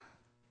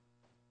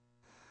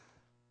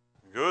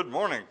Good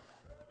morning.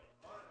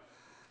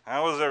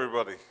 How is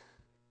everybody?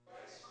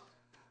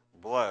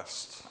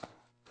 Blessed.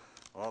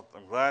 Well,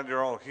 I'm glad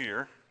you're all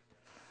here.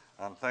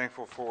 I'm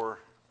thankful for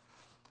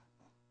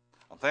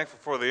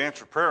the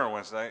answered prayer on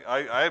Wednesday.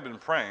 I have been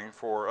praying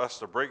for us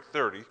to break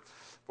 30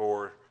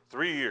 for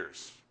 3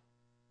 years.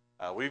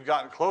 We've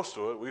gotten close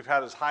to it. We've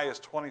had as high as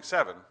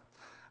 27,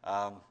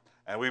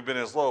 and we've been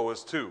as low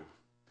as 2.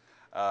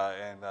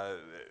 And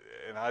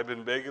I've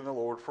been begging the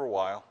Lord for a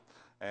while,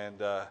 and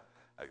I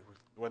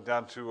went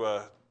down to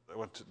a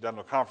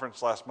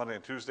conference last Monday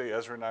and Tuesday.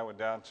 Ezra and I went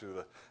down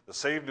to the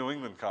Save New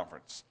England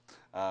conference.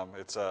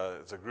 It's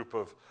a group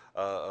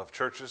of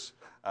churches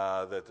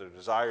that their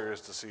desire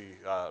is to see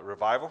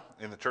revival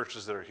in the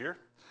churches that are here,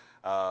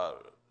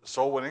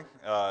 soul winning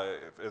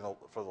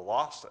for the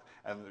lost,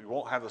 and you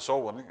won't have the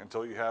soul winning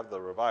until you have the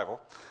revival,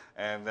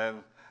 and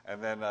then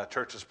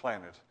churches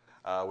planted,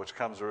 which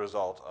comes as a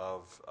result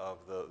of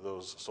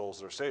those souls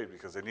that are saved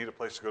because they need a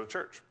place to go to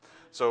church.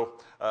 So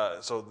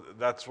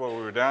that's where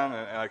we were down,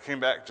 and I came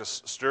back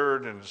just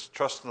stirred and just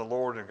trusting the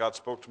Lord, and God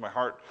spoke to my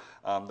heart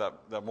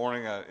that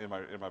morning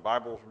in my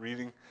Bible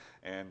reading,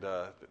 and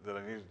that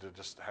I needed to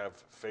just have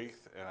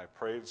faith, and I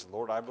prayed and said,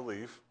 Lord, I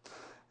believe.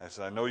 I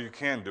said, I know you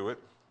can do it,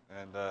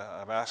 and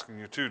I'm asking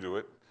you to do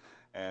it,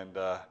 and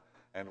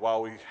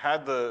while we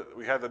had the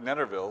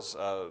Nettervilles,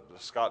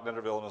 Scott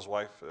Netterville and his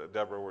wife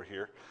Deborah were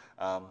here.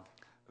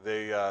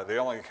 They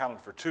only accounted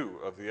for 2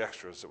 of the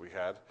extras that we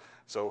had.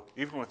 So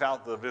even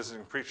without the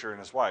visiting preacher and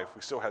his wife,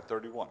 we still had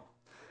 31.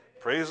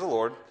 Praise the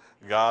Lord,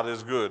 God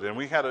is good, and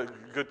we had a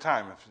good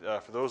time.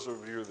 For those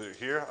of you that are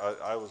here,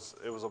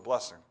 it was a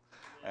blessing,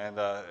 and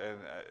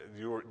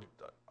you were.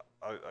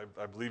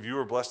 I believe you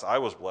were blessed. I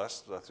was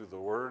blessed through the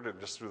word and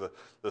just through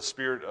the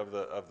spirit of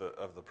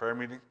the prayer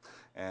meeting.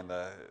 And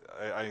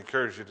I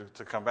encourage you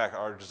to come back.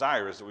 Our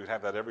desire is that we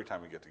have that every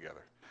time we get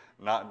together,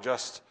 not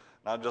just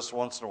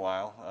once in a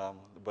while,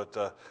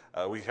 but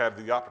we have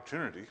the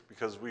opportunity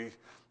because we're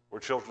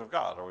children of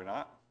God, are we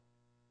not?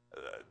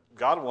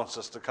 God wants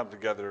us to come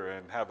together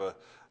and have a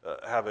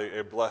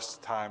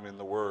blessed time in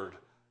the Word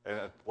and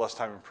a blessed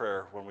time in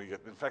prayer when we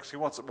get. In fact, He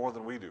wants it more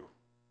than we do.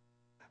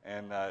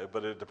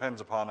 But it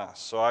depends upon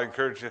us. So I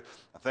encourage you.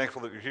 I'm thankful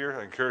that you're here.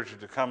 I encourage you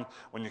to come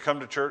when you come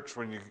to church.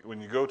 When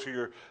you go to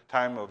your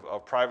time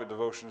of private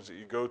devotions, that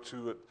you go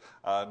to it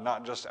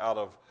not just out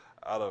of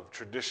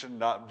tradition,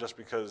 not just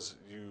because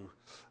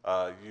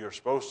you're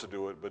supposed to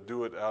do it, but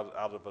do it out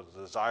of a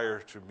desire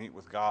to meet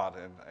with God.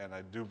 And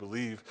I do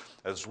believe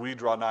as we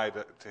draw nigh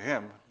to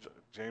Him,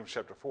 James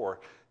chapter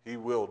 4, He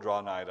will draw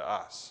nigh to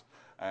us.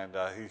 And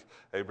he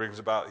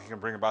can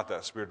bring about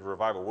that spirit of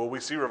revival. Will we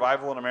see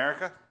revival in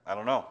America? I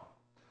don't know.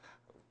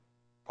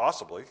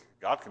 Possibly.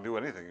 God can do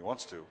anything He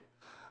wants to.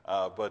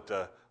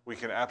 But we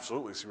can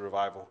absolutely see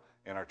revival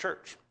in our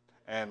church.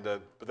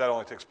 But that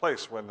only takes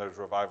place when there's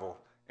revival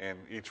in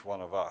each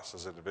one of us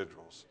as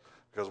individuals.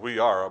 Because we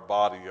are a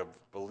body of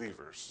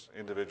believers,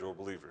 individual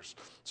believers.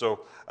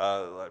 So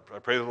I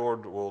pray the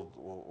Lord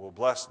will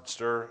bless and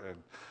stir.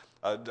 And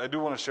I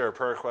do want to share a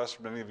prayer request.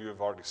 Many of you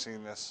have already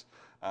seen this.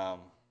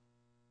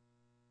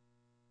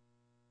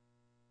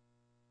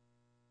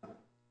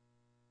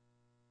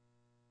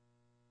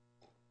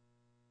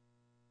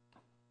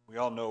 We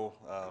all know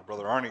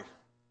Brother Arnie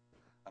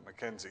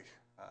McKenzie,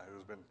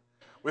 who's been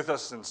with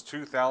us since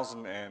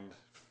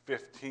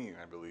 2015,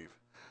 I believe.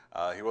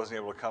 He wasn't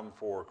able to come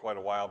for quite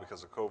a while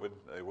because of COVID.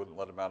 They wouldn't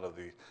let him out of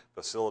the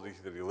facility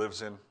that he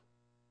lives in.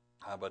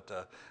 But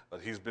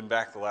he's been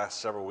back the last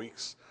several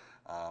weeks,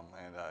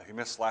 and he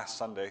missed last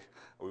Sunday.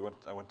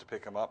 I went to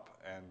pick him up,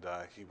 and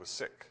he was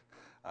sick.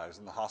 He was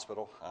in the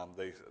hospital.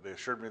 They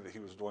assured me that he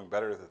was doing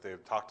better, that they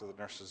had talked to the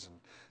nurses, and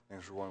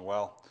things were going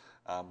well.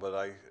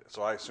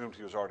 So I assumed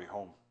he was already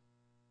home.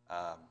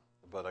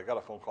 But I got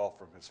a phone call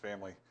from his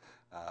family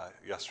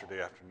yesterday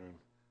afternoon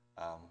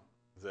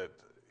that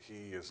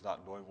he is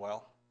not doing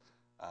well.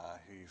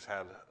 He's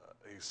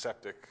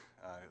septic.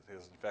 He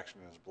has an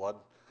infection in his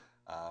blood,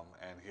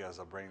 and he has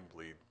a brain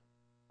bleed.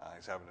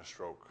 He's having a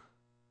stroke.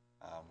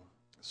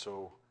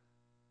 So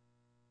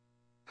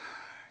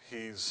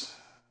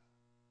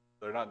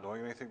they're not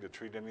doing anything to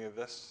treat any of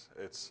this.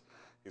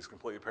 He's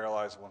completely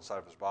paralyzed on one side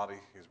of his body.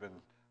 He's been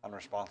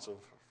unresponsive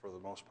for the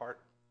most part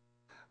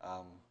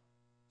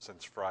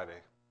since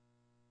Friday,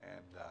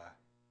 and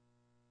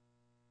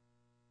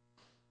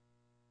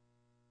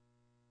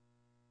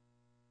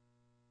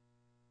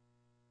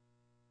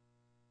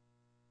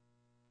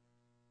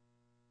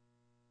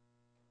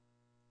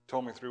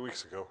told me 3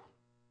 weeks ago.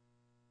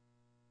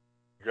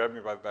 He grabbed me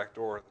by the back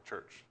door at the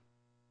church.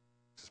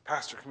 He says,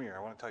 "Pastor, come here. I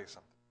want to tell you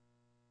something."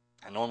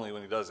 And normally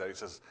when he does that, he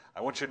says,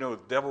 "I want you to know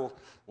the devil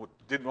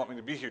didn't want me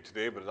to be here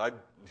today, but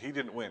he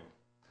didn't win."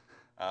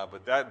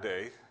 But that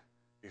day,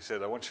 he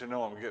said, "I want you to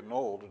know I'm getting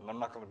old, and I'm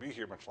not going to be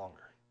here much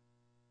longer."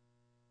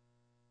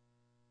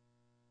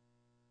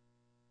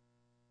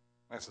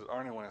 And I said,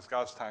 "Arnie, when it's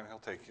God's time, He'll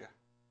take you.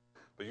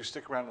 But you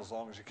stick around as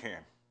long as you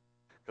can,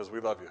 because we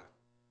love you."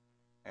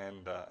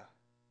 And I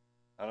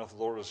don't know if the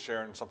Lord was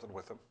sharing something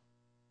with him.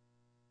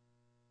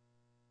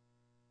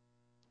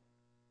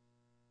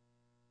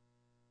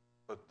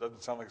 but it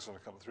doesn't sound like it's going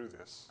to come through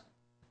this.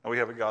 And we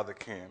have a God that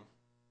can,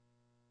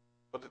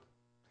 but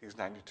he's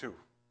 92.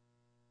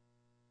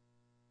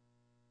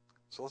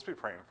 So let's be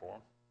praying for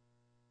him,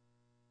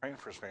 praying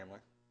for his family.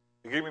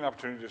 He gave me an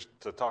opportunity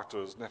to talk to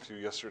his nephew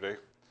yesterday,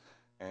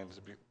 and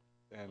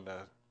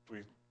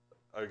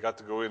I got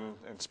to go in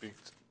and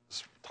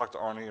talk to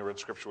Arnie. I read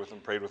scripture with him,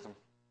 prayed with him,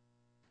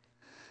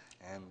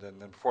 and then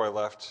before I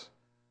left,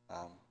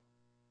 I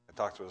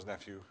talked to his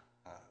nephew,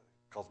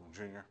 called him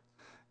Junior,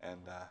 and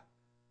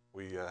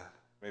we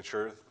made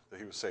sure that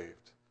he was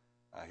saved.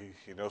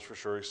 He knows for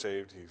sure he's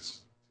saved.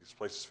 He's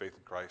placed his faith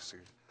in Christ.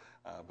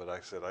 But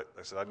I said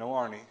I know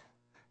Arnie,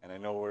 and I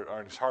know where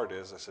Arnie's heart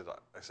is. I said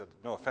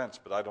no offense,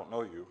 but I don't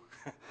know you,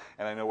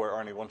 and I know where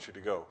Arnie wants you to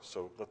go.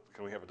 So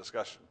can we have a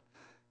discussion?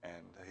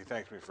 And he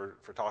thanked me for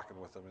talking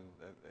with him, and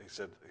he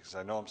said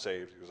I know I'm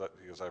saved. He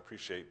goes I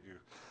appreciate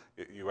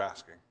you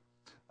asking.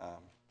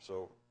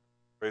 So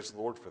praise the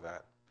Lord for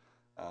that.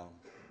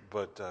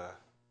 But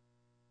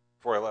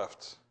before I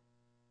left,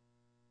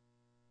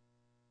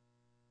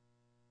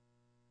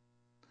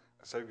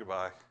 I said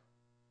goodbye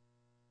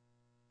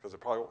because I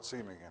probably won't see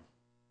him again.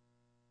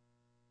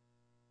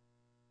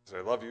 I said,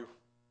 I love you.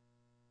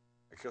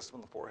 I kissed him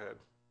on the forehead.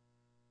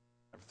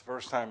 And for the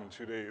first time in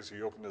 2 days,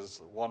 he opened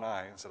his one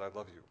eye and said, I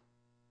love you.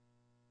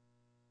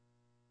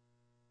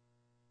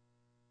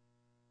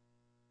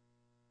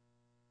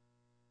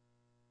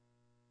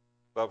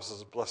 The Bible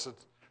says, blessed,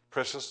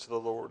 precious to the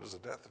Lord is the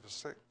death of his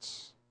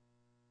saints.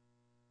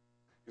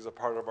 He's a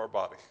part of our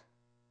body.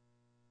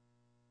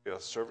 He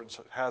has a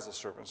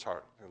servant's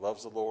heart. He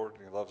loves the Lord,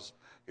 and he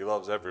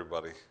loves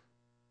everybody.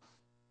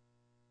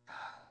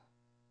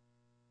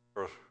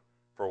 For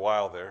a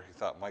while there, he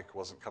thought Mike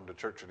wasn't coming to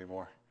church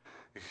anymore.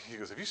 He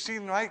goes, have you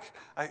seen Mike?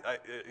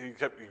 He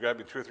grabbed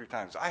me 2 or 3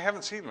 times. I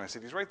haven't seen him. I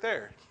said, he's right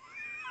there.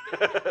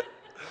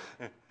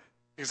 He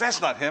goes,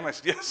 that's not him. I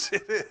said, yes,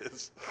 it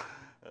is.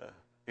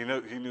 He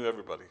knew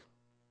everybody,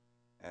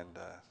 and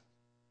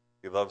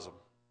he loves them.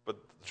 But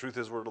the truth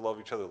is, we're to love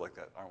each other like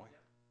that, aren't we?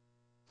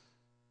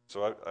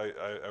 So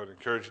I would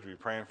encourage you to be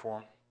praying for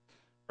him,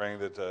 praying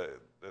that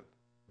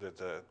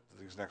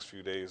these next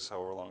few days,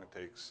 however long it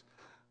takes,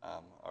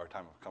 are a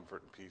time of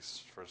comfort and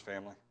peace for his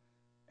family,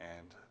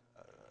 and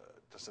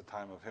just a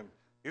time of him.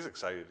 He's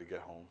excited to get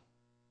home.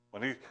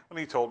 When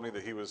he told me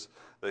that he wasn't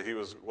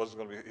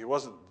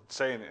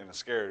saying it in a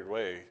scared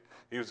way.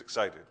 He was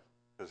excited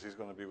because he's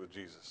going to be with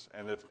Jesus.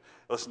 And if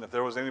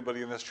there was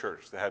anybody in this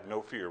church that had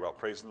no fear about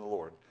praising the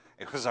Lord,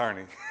 it was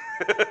Arnie.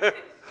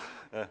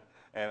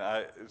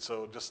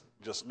 So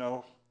just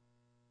know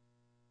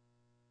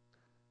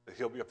that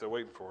he'll be up there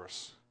waiting for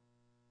us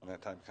when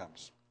that time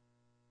comes.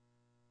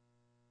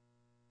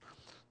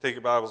 Take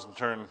your Bibles and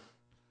turn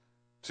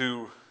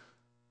to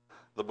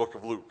the book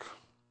of Luke.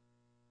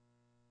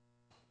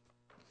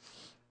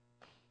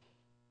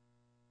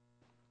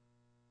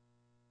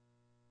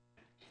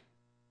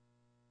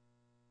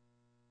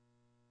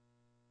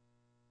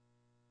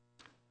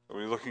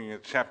 We're looking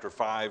at chapter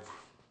 5,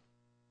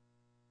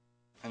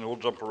 and we'll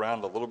jump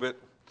around a little bit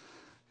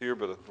here,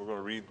 but we're going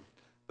to read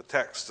the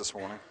text this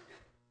morning.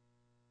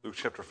 Luke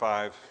chapter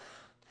 5,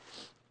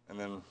 and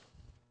then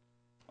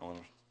we're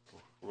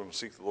going to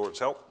seek the Lord's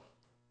help,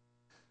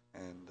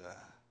 and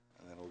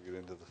then we'll get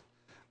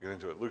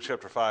into it. Luke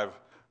chapter 5,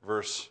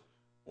 verse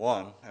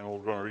 1, and we're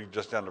going to read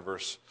just down to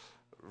verse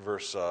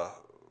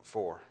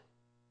 4.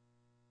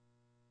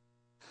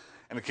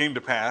 And it came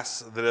to pass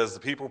that as the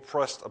people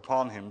pressed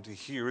upon him to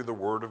hear the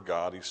word of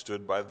God, he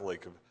stood by the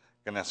lake of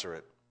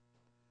Gennesaret,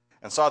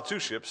 and saw 2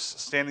 ships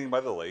standing by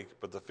the lake,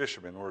 but the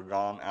fishermen were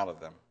gone out of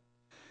them,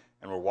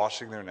 and were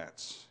washing their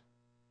nets.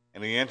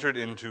 And he entered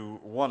into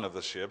one of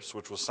the ships,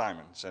 which was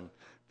Simon's, and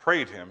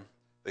prayed him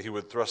that he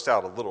would thrust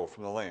out a little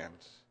from the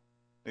land.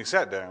 And he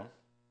sat down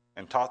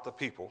and taught the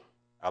people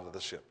out of the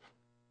ship.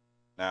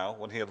 Now,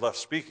 when he had left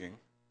speaking,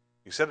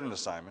 he said unto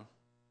Simon,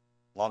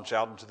 launch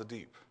out into the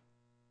deep,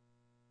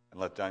 and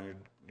let down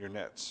your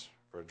nets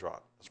for a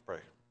draught. Let's pray.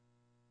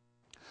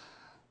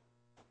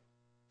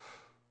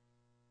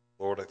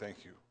 Lord, I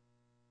thank you.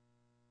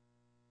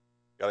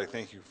 God, I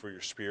thank you for your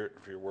Spirit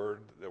and for your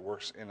word that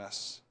works in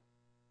us,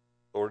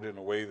 Lord, in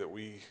a way that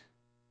we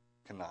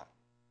cannot.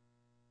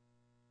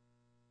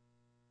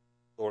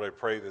 Lord, I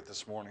pray that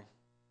this morning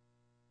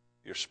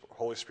your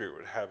Holy Spirit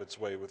would have its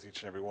way with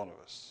each and every one of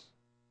us.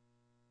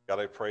 God,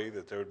 I pray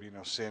that there would be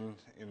no sin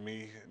in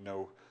me,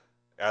 no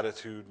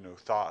attitude, no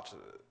thought,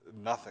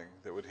 nothing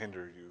that would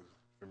hinder you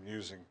from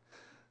using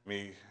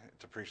me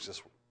to preach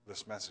this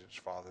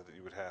message, Father, that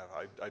you would have.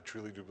 I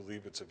truly do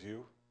believe it's of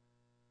you.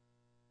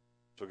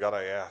 So God,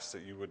 I ask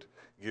that you would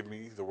give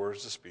me the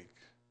words to speak.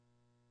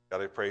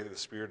 God, I pray that the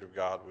Spirit of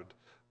God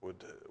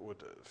would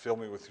fill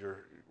me with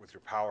your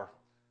power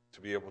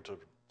to be able to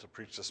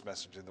preach this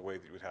message in the way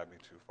that you would have me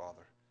to,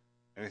 Father.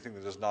 Anything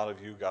that is not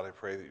of you, God, I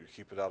pray that you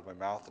keep it out of my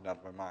mouth and out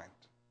of my mind.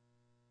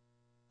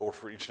 Lord,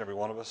 for each and every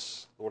one of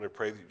us, Lord, I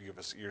pray that you give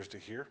us ears to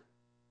hear.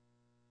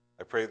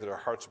 I pray that our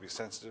hearts will be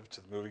sensitive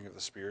to the moving of the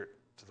Spirit,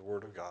 to the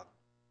Word of God.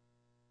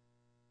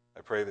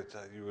 I pray that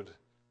you would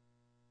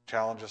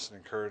challenge us and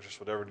encourage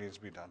us, whatever needs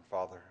to be done.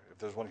 Father, if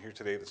there's one here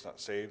today that's not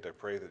saved, I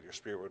pray that your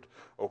Spirit would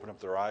open up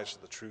their eyes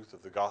to the truth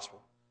of the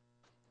gospel,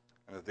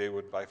 and that they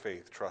would, by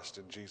faith, trust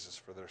in Jesus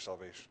for their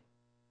salvation.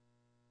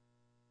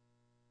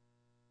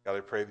 God, I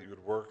pray that you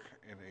would work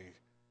in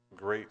a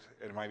great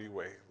and mighty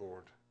way,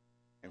 Lord,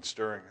 in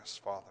stirring us,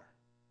 Father,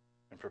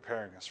 and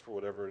preparing us for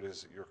whatever it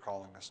is that you're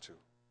calling us to.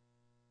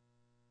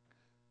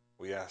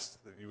 We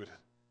ask that you would,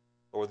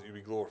 Lord, that you be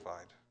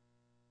glorified.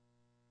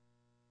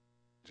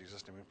 In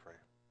Jesus' name we pray.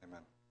 Amen.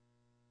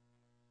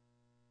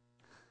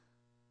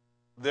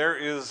 There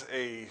is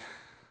a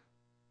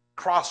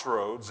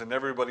crossroads in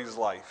everybody's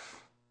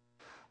life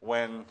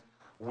when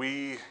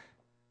we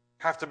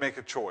have to make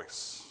a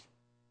choice.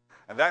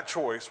 And that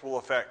choice will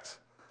affect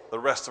the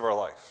rest of our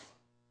life.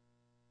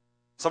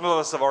 Some of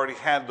us have already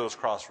had those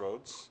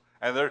crossroads,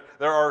 and there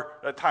are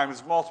at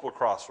times multiple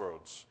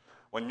crossroads.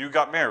 When you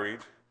got married,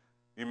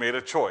 you made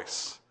a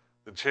choice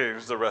that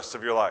changed the rest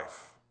of your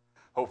life,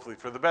 hopefully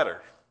for the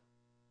better,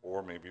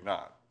 or maybe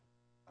not.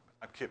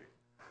 I'm kidding.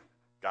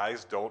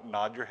 Guys, don't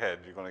nod your head.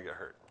 You're going to get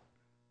hurt.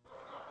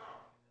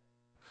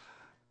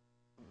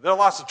 There are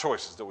lots of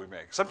choices that we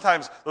make.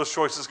 Sometimes those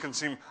choices can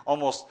seem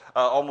almost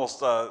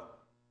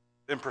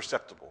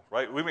imperceptible,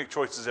 right? We make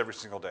choices every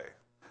single day.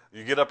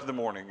 You get up in the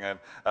morning, and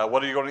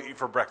what are you going to eat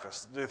for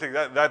breakfast? Do you think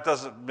that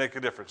doesn't make a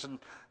difference? And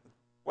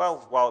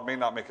well, while it may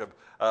not make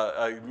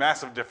a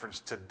massive difference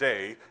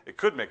today, it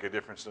could make a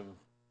difference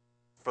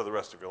for the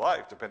rest of your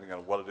life, depending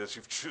on what it is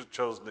you've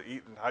chosen to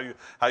eat and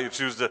how you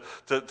choose to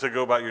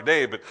go about your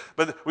day.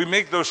 But we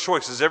make those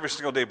choices every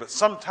single day. But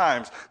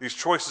sometimes these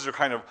choices are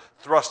kind of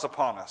thrust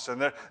upon us,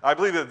 and I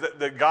believe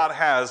that God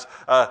has.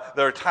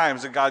 There are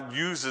times that God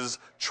uses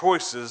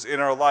choices in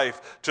our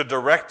life to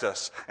direct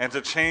us and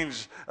to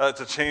change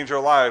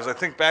our lives. I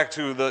think back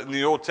to in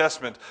the Old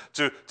Testament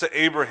to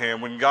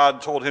Abraham when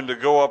God told him to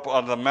go up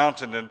on the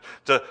mountain and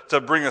to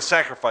bring a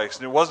sacrifice,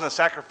 and it wasn't a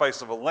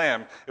sacrifice of a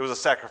lamb; it was a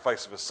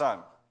sacrifice of his son.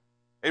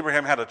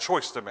 Abraham had a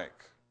choice to make.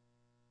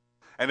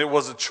 And it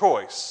was a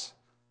choice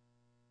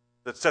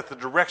that set the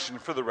direction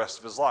for the rest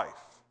of his life.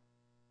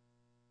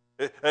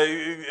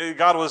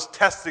 God was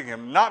testing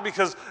him, not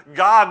because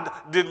God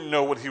didn't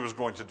know what he was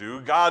going to do.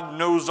 God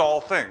knows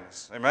all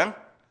things. Amen?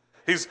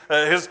 His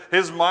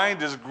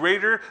mind is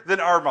greater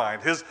than our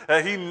mind.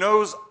 He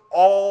knows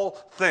all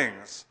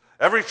things.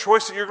 Every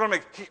choice that you're going to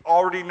make, he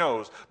already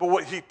knows. But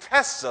what he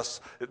tests us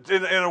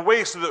in a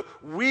way so that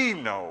we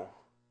know,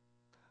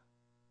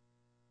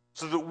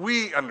 so that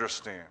we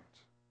understand.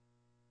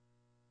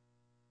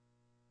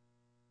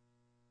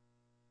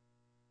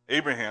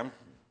 Abraham,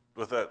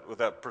 with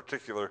that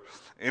particular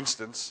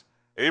instance,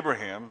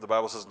 Abraham, the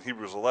Bible says in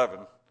Hebrews 11,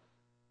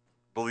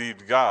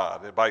 believed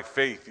God, and by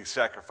faith he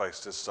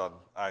sacrificed his son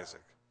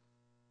Isaac,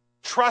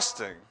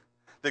 trusting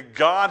that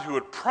God, who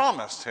had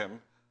promised him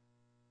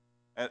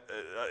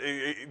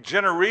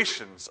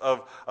generations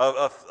of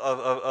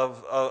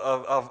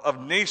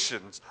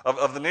nations,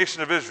 of the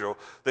nation of Israel,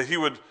 that he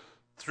would,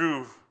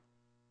 through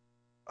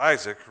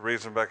Isaac,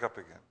 raise him back up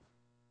again.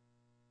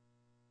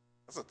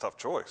 That's a tough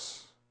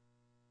choice.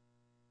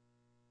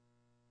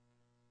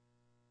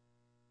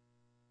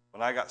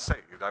 When I got saved,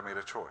 I made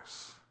a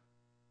choice.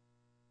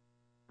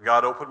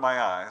 God opened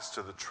my eyes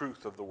to the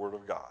truth of the Word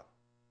of God.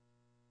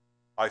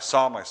 I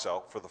saw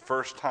myself for the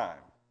first time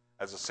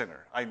as a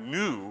sinner. I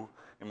knew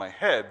in my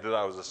head that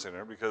I was a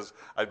sinner because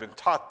I'd been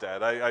taught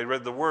that. I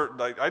read the word,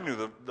 I knew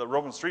the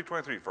Romans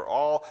 3:23, for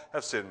all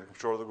have sinned and come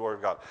short of the glory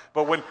of God.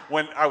 But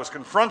when I was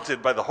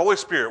confronted by the Holy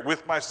Spirit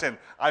with my sin,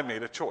 I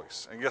made a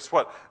choice. And guess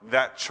what?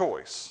 That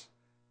choice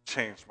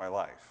changed my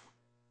life.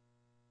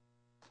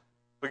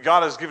 But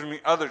God has given me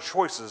other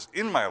choices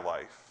in my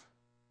life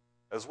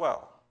as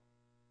well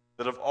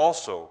that have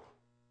also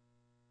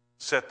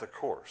set the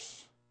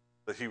course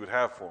that he would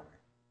have for me.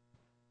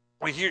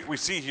 We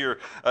see here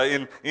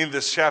in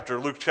this chapter,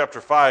 Luke chapter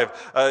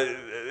 5,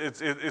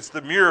 it's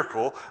the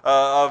miracle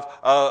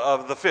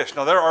of the fish.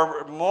 Now, there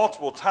are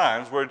multiple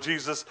times where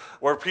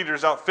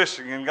Peter's out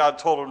fishing and God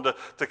told him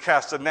to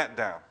cast a net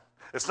down.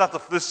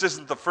 This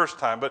isn't the first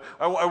time, but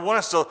I want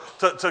us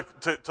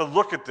to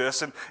look at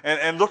this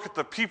and look at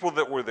the people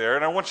that were there.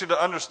 And I want you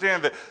to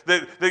understand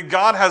that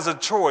God has a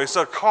choice,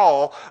 a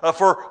call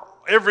for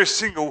every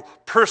single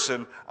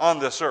person on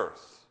this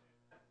earth.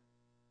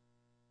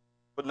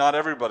 But not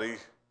everybody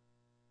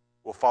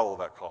will follow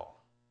that call.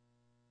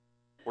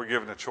 We're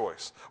given a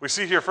choice. We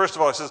see here, first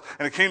of all, it says,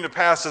 and it came to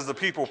pass as the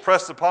people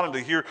pressed upon him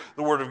to hear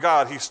the word of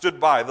God, he stood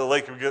by the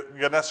lake of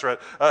Gennesaret.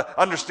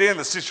 Understand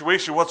the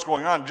situation, what's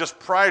going on. Just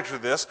prior to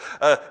this,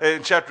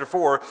 in chapter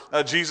 4,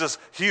 Jesus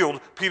healed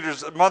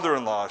Peter's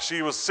mother-in-law.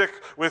 She was sick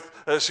with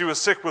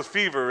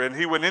fever, and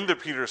he went into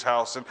Peter's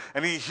house,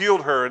 and he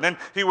healed her. And then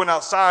he went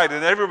outside,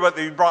 and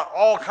everybody, he brought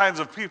all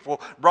kinds of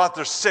people, brought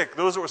their sick,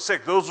 those that were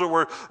sick, those that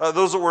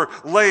were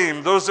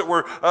lame, those that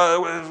were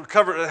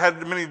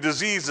had many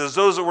diseases,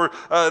 those that were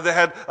they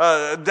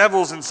had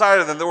devils inside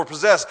of them that were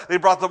possessed. They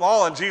brought them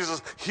all, and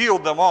Jesus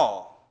healed them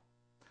all.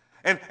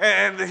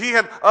 And he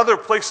had other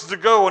places to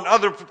go and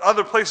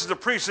other places to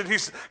preach. And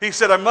he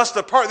said, I must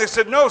depart. They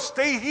said, no,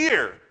 stay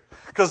here.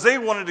 because they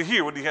wanted to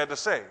hear what he had to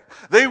say.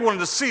 They wanted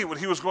to see what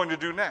he was going to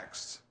do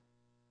next.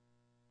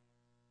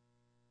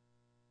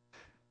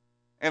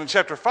 And in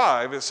chapter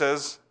 5, it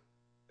says,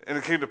 and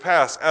it came to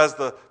pass as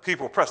the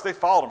people pressed. They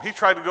followed him. He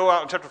tried to go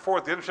out in chapter 4.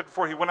 At the end of chapter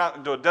 4, he went out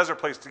into a desert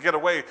place to get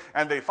away,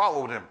 and they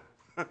followed him.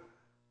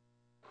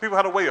 People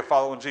had a way of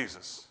following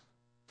Jesus.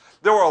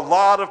 There were a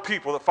lot of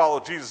people that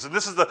followed Jesus. And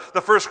this is the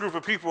first group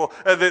of people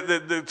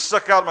that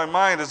stuck out in my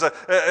mind as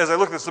I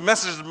look at this. The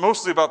message is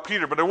mostly about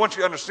Peter, but I want you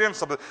to understand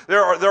something.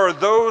 There are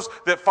those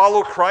that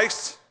follow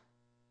Christ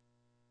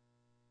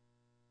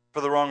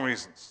for the wrong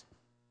reasons.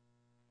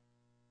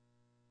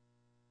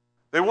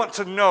 They want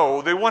to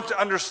know, they want to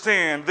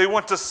understand, they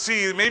want to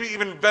see, maybe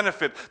even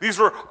benefit. These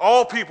were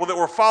all people that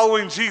were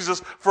following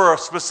Jesus for a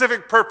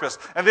specific purpose,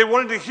 and they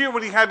wanted to hear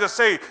what he had to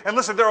say. And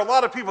listen, there are a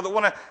lot of people that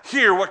want to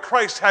hear what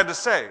Christ had to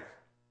say.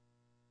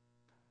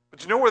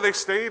 But you know where they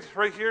stayed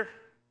right here?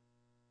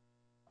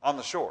 On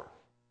the shore.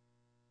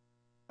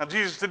 Now,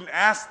 Jesus didn't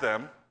ask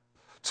them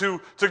to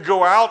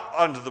go out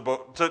under the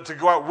boat, to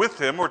go out with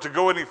him or to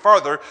go any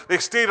farther. They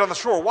stayed on the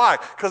shore. Why?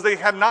 Because they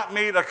had not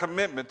made a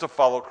commitment to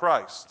follow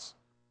Christ.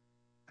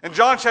 In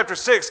John chapter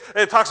 6,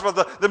 it talks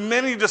about the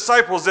many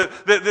disciples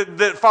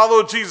that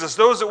followed Jesus,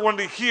 those that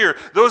wanted to hear,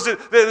 those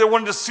that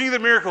wanted to see the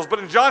miracles. But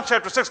in John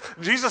chapter 6,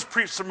 Jesus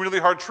preached some really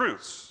hard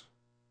truths.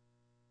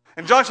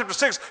 In John chapter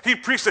 6, he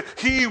preached that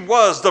he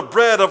was the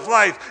bread of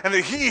life and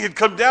that he had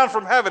come down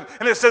from heaven.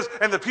 And it says,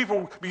 and the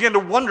people began to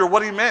wonder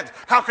what he meant.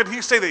 How could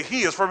he say that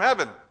he is from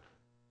heaven?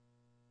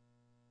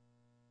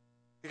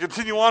 You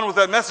continue on with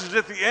that message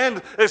at the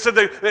end. It said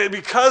that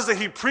because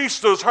he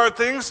preached those hard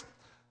things,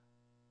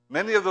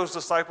 many of those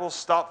disciples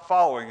stopped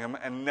following him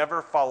and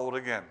never followed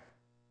again.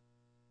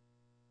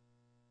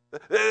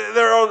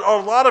 There are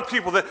a lot of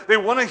people that they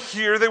want to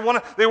hear, they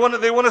want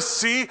to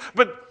see,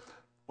 but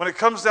when it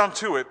comes down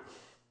to it,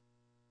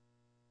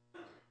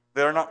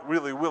 they're not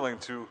really willing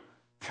to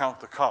count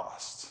the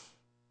cost.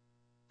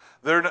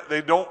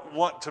 They don't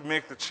want to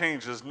make the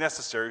changes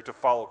necessary to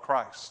follow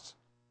Christ.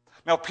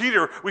 Now,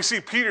 we see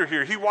Peter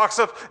here. He walks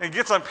up and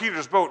gets on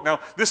Peter's boat. Now,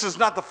 this is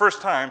not the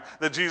first time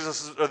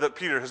that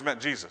Peter has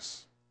met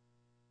Jesus.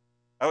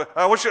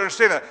 I want you to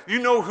understand that. You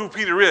know who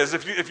Peter is.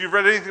 If you've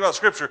read anything about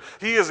Scripture,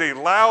 he is a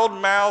loud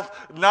mouth,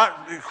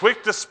 not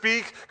quick to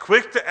speak,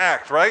 quick to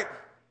act, right?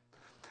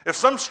 If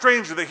some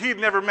stranger that he'd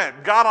never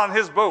met got on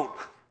his boat,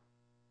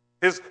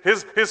 his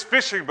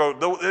fishing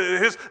boat,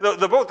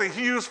 the boat that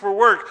he used for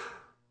work,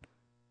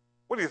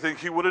 what do you think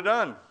he would have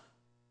done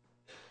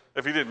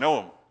if he didn't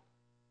know him?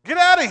 Get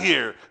out of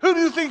here. Who do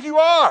you think you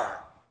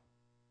are?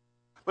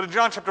 But in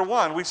John chapter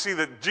 1, we see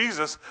that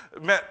Jesus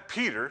met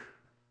Peter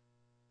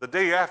the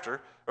day after,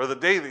 or the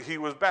day that he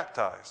was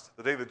baptized,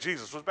 the day that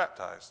Jesus was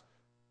baptized.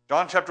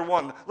 John chapter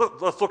 1,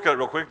 let's look at it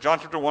real quick. John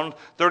chapter 1,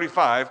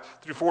 35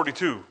 through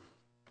 42.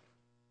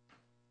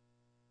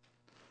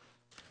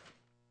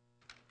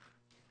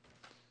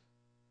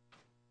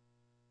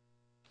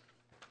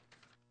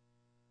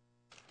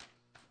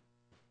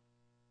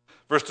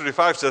 Verse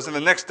 35 says, and the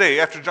next day,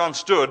 after John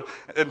stood,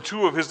 and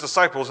two of his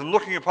disciples, and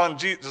looking upon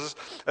Jesus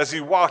as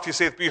he walked, he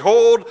saith,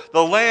 behold,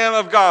 the Lamb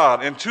of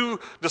God. And two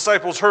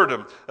disciples heard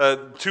him,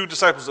 two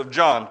disciples of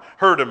John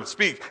heard him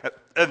speak,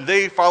 and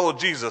they followed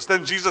Jesus.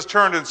 Then Jesus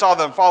turned and saw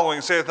them following,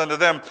 and saith unto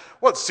them,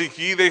 what seek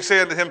ye? They say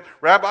unto him,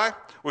 Rabbi,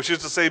 which is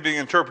to say, being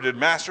interpreted,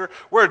 Master,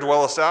 where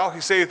dwellest thou?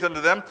 He saith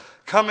unto them,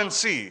 come and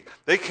see.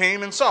 They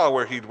came and saw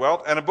where he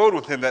dwelt, and abode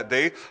with him that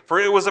day, for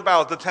it was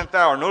about the 10th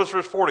hour. Notice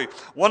verse 40.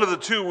 One of the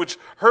two which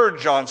heard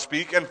John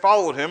speak and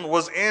followed him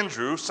was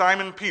Andrew,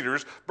 Simon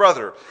Peter's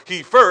brother.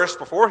 He first,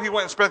 before he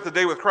went and spent the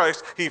day with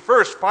Christ, he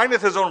first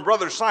findeth his own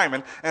brother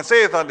Simon, and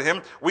saith unto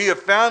him, we have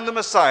found the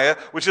Messiah,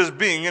 which is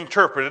being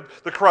interpreted,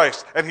 the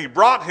Christ. And he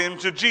brought him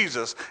to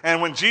Jesus.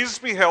 And when Jesus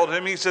beheld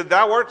him, he said,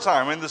 thou art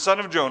Simon, the son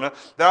of Jonah,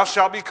 thou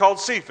shalt be called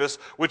Cephas,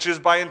 which is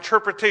by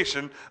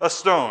interpretation a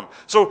stone.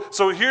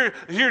 So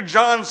here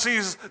John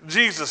sees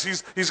Jesus.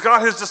 He's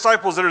got his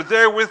disciples that are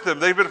there with him.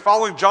 They've been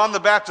following John the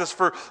Baptist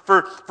for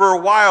a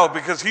while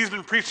because he's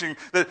been preaching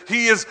that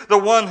he is the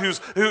one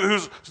who's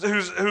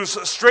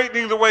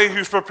straightening the way,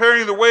 who's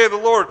preparing the way of the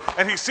Lord.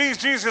 And he sees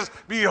Jesus,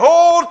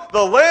 behold,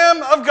 the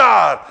Lamb of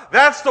God.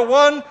 That's the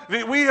one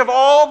that we have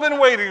all been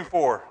waiting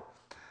for.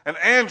 And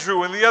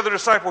Andrew and the other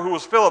disciple who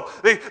was Philip,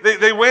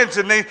 they went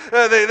and they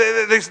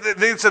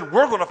said,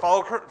 we're going to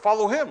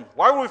follow him.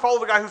 Why would we follow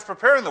the guy who's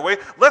preparing the way?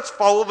 Let's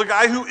follow the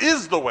guy who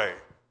is the way.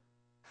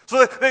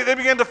 So they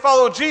began to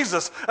follow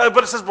Jesus.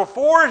 But it says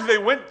before they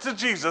went to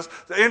Jesus,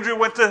 Andrew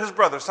went to his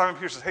brother. Simon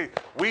Peter says, hey,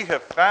 we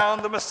have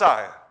found the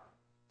Messiah.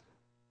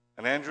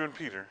 And Andrew and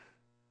Peter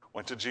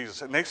went to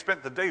Jesus. And they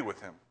spent the day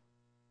with him.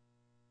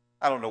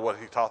 I don't know what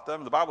he taught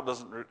them. The Bible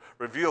doesn't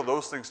reveal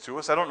those things to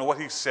us. I don't know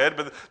what he said,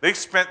 but they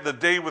spent the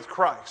day with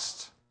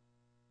Christ.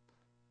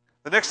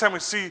 The next time we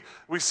see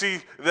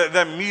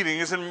that meeting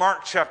is in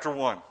Mark chapter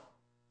 1.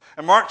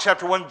 In Mark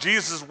chapter 1,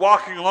 Jesus is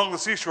walking along the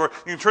seashore.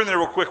 You can turn there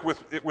real quick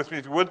with me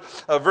if you would.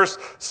 Verse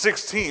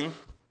 16.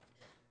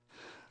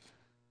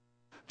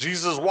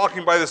 Jesus is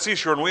walking by the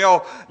seashore, and we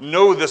all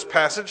know this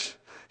passage.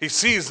 He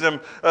sees them,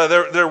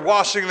 they're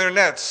washing their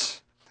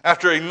nets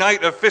after a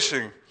night of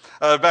fishing.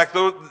 Back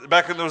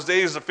in those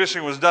days, the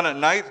fishing was done at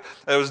night.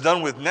 It was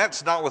done with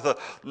nets, not with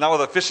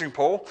a fishing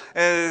pole.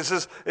 And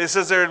it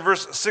says there in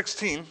verse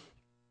 16,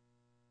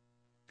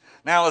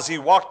 now as he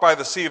walked by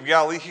the Sea of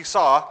Galilee, he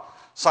saw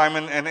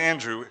Simon and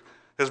Andrew,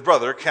 his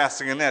brother,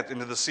 casting a net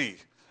into the sea,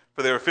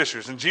 for they were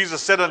fishers. And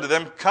Jesus said unto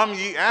them, come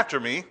ye after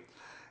me,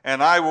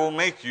 and I will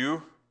make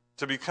you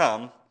to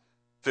become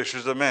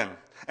fishers of men.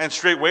 And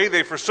straightway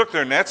they forsook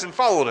their nets and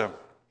followed him.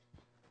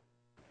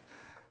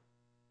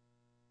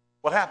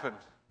 What happened?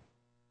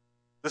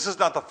 This is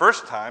not the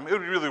first time. It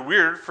would be really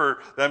weird for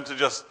them to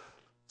just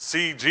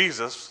see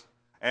Jesus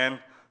and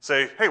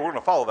say, hey, we're going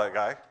to follow that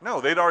guy.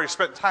 No, they'd already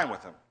spent time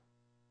with him.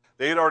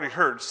 They had already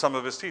heard some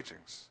of his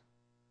teachings.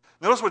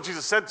 Notice what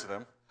Jesus said to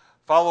them.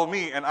 Follow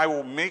me, and I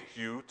will make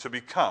you to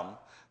become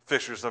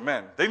fishers of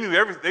men. They knew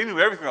everything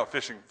about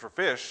fishing for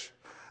fish.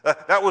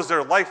 That was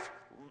their life.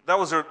 That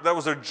was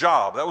their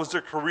job. That was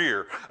their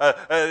career.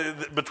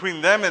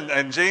 Between them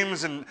and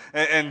James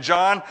and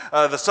John,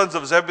 the sons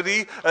of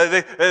Zebedee,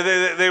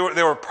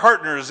 they were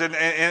partners in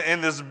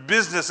this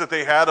business that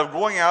they had of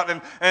going out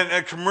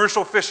and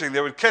commercial fishing.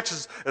 They would catch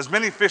as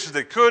many fish as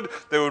they could.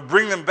 They would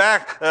bring them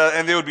back,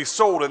 and they would be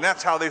sold. And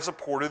that's how they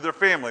supported their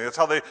family. That's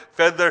how they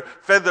fed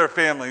their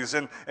families.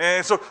 And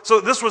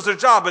so this was their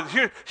job. But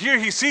here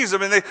he sees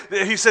them, and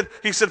he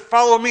said,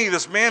 "Follow me."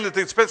 This man that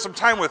they'd spent some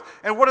time with.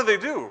 And what did they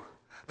do?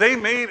 They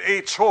made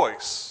a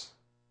choice.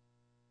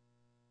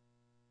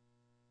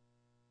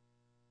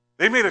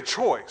 They made a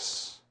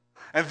choice.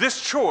 And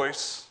this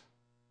choice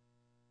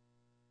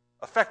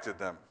affected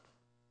them.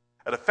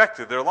 It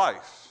affected their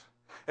life.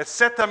 It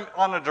set them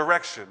on a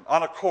direction,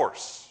 on a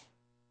course.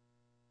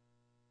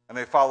 And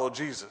they followed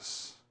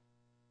Jesus.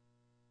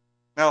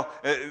 Now,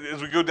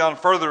 as we go down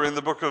further in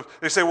the book of,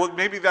 they say, well,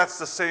 maybe that's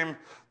the same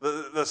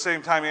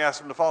time he asked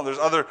them to follow him. There's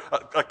other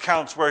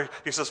accounts where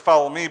he says,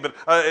 follow me. But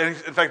in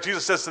fact,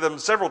 Jesus says to them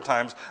several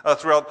times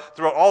throughout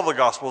all the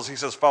Gospels, he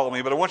says, follow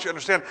me. But I want you to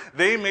understand,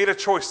 they made a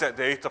choice that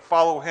day to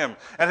follow him.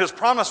 And his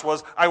promise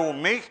was, I will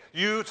make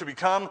you to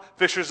become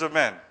fishers of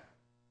men.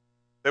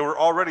 They were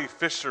already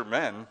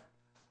fishermen.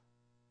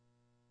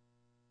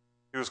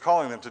 He was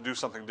calling them to do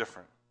something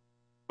different.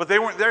 But they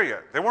weren't there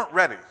yet. They weren't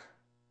ready.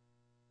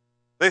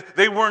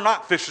 They were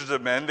not fishers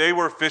of men. They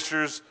were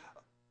fishers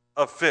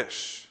of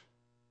fish.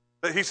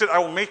 He said, I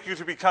will make you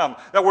to become.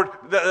 That word,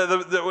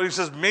 when he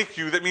says make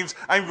you, that means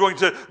I'm going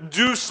to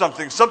do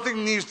something.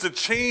 Something needs to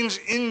change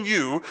in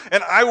you,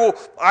 and I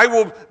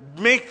will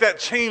make that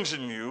change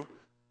in you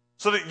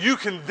so that you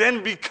can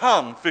then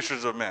become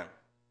fishers of men.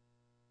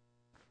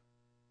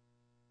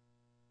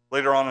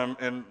 Later on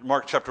in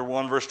Mark chapter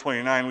 1, verse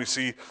 29, we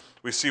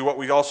see what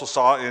we also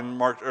saw in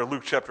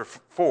Luke chapter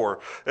 4.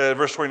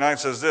 Verse 29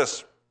 says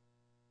this,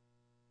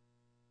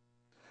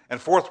 and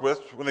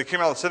forthwith, when they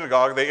came out of the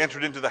synagogue, they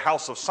entered into the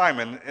house of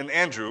Simon and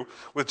Andrew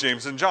with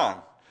James and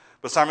John.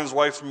 But Simon's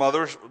wife's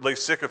mother lay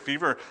sick of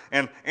fever,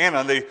 and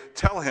Anna, they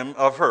tell him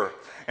of her.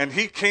 And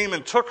he came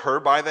and took her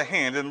by the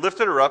hand and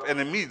lifted her up,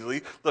 and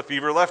immediately the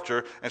fever left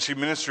her, and she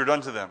ministered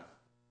unto them.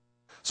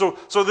 So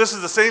this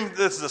is the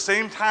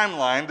same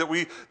timeline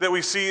that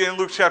we see in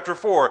Luke chapter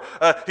 4.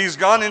 He's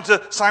gone into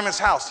Simon's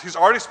house. He's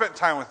already spent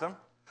time with them.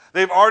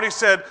 He's already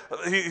said,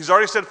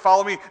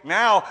 follow me.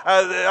 Now,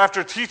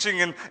 after teaching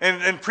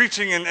and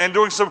preaching and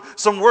doing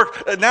some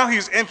work, now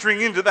he's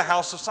entering into the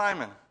house of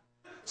Simon,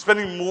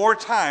 spending more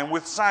time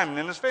with Simon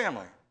and his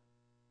family,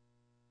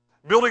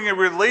 building a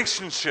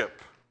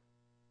relationship,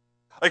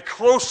 a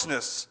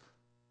closeness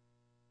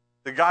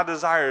that God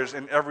desires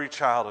in every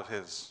child of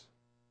his.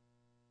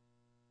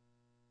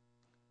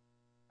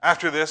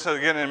 After this,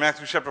 again in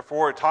Matthew chapter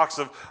 4, it talks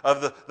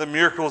of the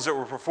miracles that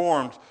were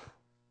performed,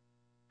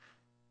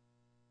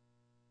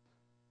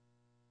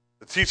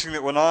 the teaching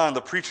that went on,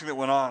 the preaching that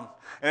went on.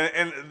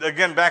 And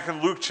again, back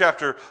in Luke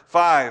chapter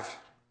 5,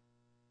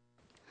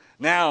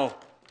 now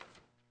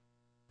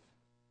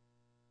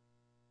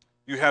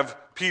you have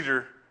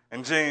Peter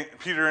and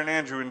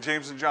Andrew and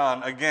James and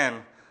John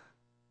again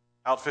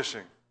out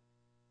fishing.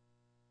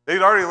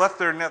 They'd already left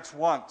their nets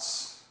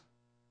once,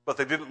 but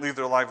they didn't leave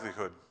their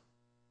livelihood.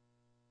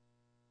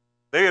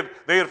 They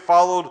had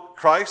followed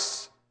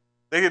Christ.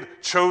 They had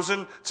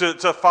chosen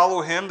to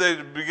follow him. They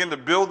had begun to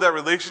build that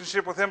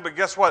relationship with him. But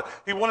guess what?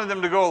 He wanted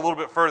them to go a little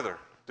bit further.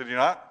 Did he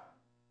not?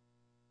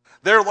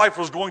 Their life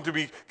was going to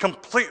be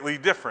completely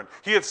different.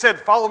 He had said,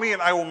 follow me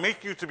and I will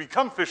make you to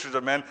become fishers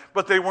of men.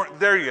 But they weren't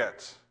there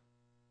yet.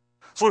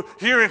 So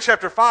here in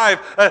chapter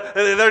 5,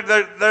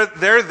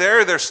 they're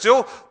there. They're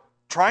still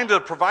trying to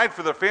provide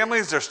for their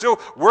families. They're still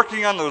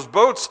working on those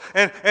boats,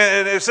 and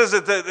it says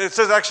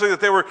actually that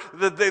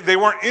they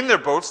weren't in their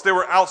boats. They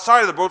were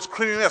outside of the boats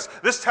cleaning this.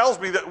 This tells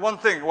me that one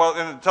thing. Well,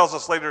 and it tells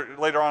us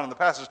later on in the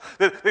passage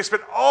that they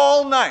spent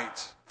all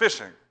night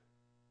fishing.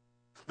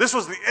 This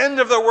was the end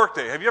of their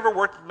workday. Have you ever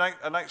worked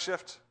a night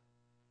shift?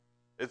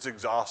 It's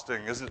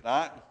exhausting, is it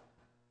not?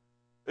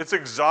 It's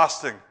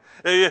exhausting.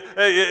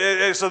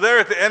 So there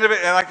at the end of it,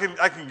 and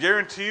I can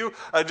guarantee you,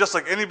 just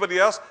like anybody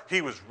else,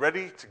 he was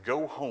ready to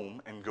go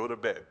home and go to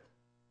bed.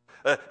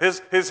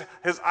 His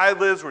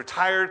eyelids were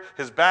tired.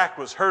 His back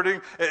was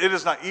hurting. It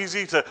is not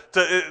easy to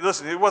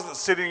listen. He wasn't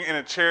sitting in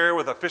a chair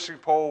with a fishing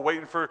pole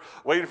waiting for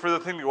the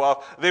thing to go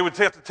off. They would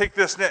have to take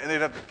this net and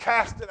they'd have to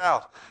cast it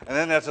out, and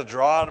then they have to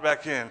draw it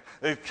back in.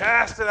 They'd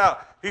cast it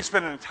out. He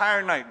spent an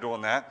entire night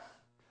doing that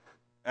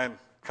and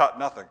caught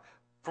nothing.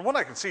 From what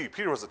I can see,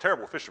 Peter was a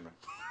terrible fisherman.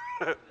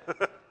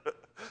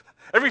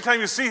 Every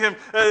time you see him,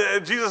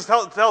 Jesus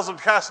tells him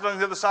to cast it on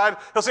the other side.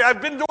 He'll say,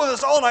 I've been doing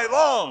this all night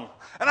long,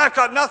 and I've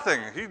caught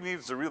nothing. He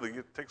needs to really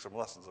take some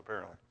lessons,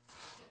 apparently.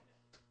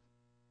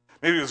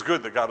 Maybe it was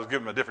good that God was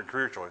giving him a different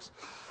career choice.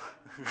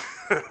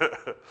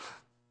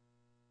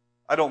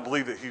 I don't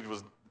believe that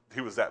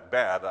he was that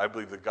bad. I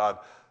believe that God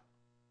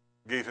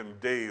gave him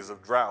days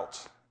of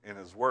drought in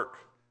his work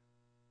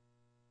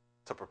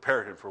to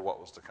prepare him for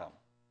what was to come.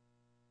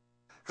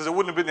 Because it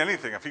wouldn't have been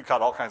anything if he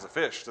caught all kinds of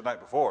fish the night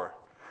before.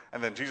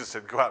 And then Jesus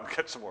said, go out and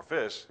catch some more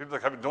fish. He'd be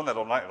like, I've been doing that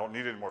all night. I don't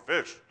need any more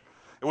fish.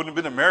 It wouldn't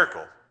have been a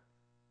miracle.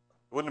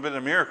 It wouldn't have been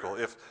a miracle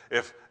if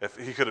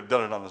he could have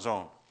done it on his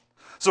own.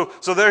 So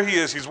there he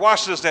is. He's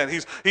washing his net.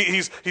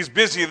 He's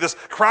busy. This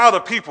crowd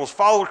of people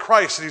followed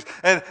Christ.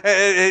 And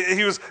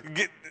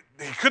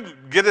he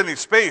couldn't get any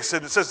space.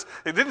 And it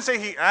didn't say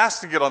he asked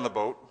to get on the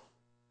boat.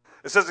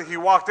 It says that he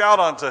walked out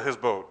onto his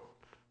boat.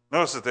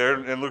 Notice it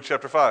there in Luke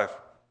chapter 5.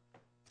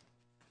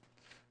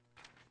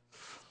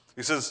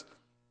 He says,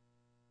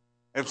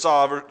 and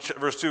saw,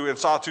 verse 2, and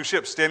saw two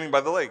ships standing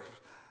by the lake.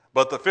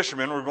 But the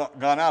fishermen were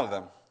gone out of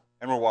them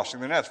and were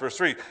washing their nets. Verse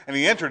 3, and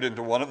he entered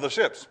into one of the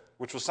ships,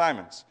 which was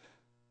Simon's.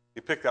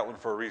 He picked that one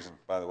for a reason,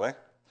 by the way.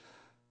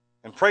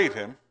 And prayed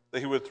him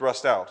that he would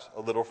thrust out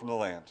a little from the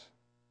land.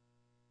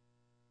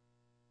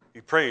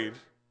 He prayed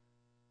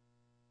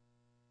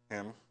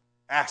him,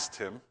 asked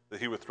him that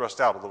he would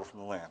thrust out a little from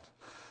the land.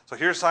 So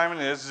here Simon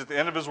is. He's at the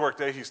end of his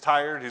workday. He's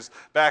tired. His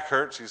back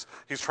hurts.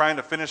 He's trying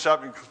to finish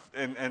up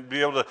and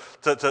be able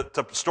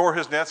to store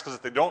his nets, because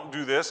if they don't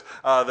do this,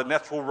 the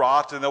nets will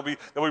rot and there'll be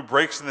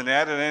breaks in the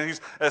net. And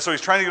then so he's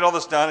trying to get all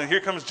this done. And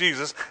here comes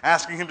Jesus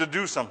asking him to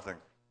do something.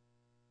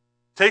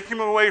 Take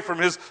him away from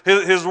his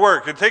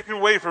work and take him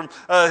away from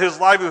his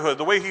livelihood,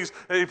 the way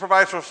he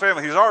provides for his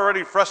family. He's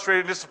already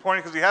frustrated and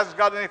disappointed because he hasn't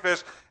gotten any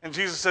fish. And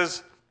Jesus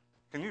says,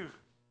 can you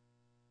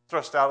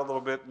thrust out a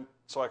little bit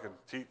so I can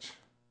teach?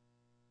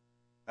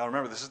 Now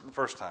remember, this isn't the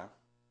first time.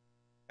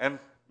 And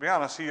to be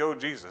honest, he owed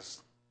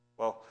Jesus.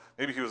 Well,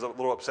 maybe he was a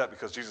little upset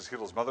because Jesus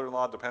healed his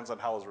mother-in-law. Depends on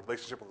how his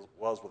relationship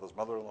was with his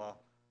mother-in-law.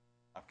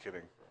 I'm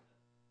kidding.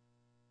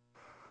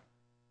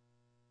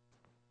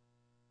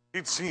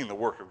 He'd seen the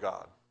work of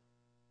God.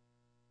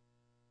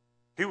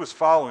 He was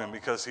following him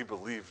because he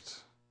believed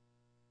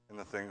in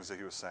the things that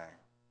he was saying.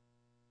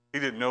 He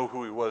didn't know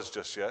who he was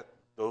just yet.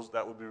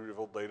 That would be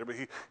revealed later. But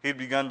he'd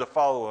begun to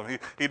follow him.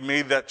 He'd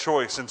made that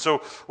choice. And so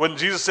when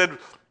Jesus said,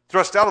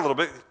 thrust out a little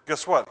bit,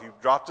 guess what? He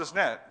dropped his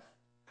net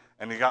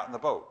and he got in the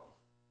boat.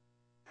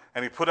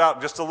 And he put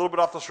out just a little bit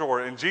off the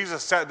shore. And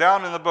Jesus sat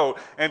down in the boat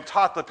and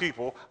taught the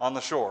people on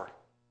the shore.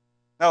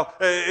 Now,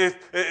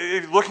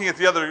 if looking at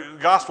the other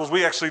Gospels,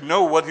 we actually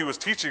know what he was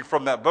teaching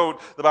from that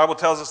boat. The Bible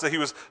tells us that he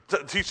was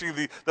teaching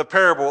the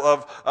parable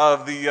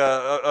of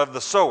the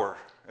sower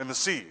and the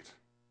seed.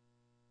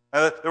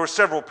 There were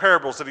several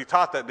parables that he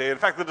taught that day. In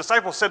fact, the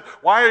disciples said,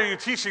 why are you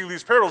teaching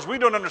these parables? We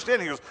don't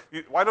understand. He goes,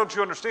 why don't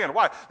you understand?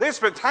 Why? They had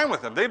spent time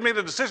with him. They'd made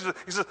a decision.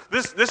 He says,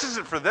 this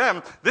isn't for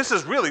them. This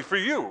is really for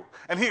you.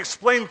 And he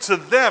explained to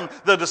them,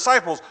 the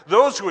disciples,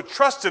 those who had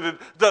trusted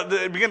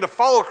and began to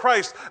follow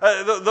Christ,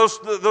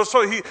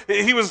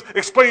 he was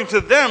explaining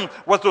to them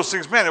what those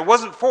things meant. It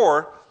wasn't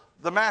for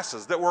the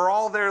masses that were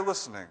all there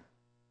listening.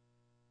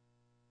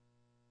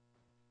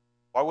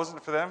 Why wasn't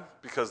it for them?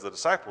 Because the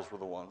disciples were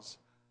the ones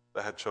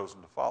that had chosen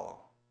to follow.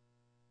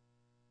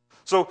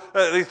 So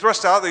they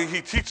thrust out. He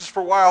teaches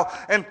for a while.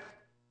 And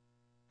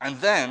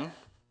then,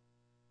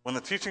 when the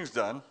teaching's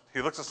done,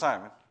 he looks at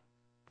Simon.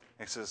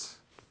 And he says,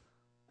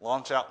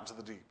 launch out into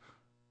the deep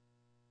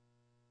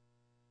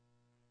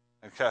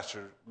and cast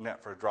your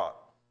net for a draught.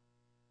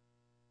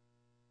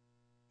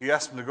 He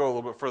asked him to go a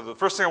little bit further. The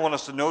first thing I want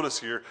us to notice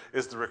here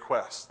is the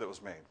request that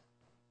was made.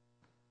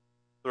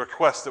 The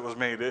request that was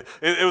made.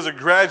 It was a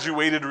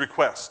graduated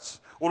request.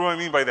 What do I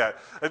mean by that?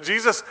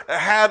 Jesus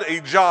had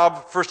a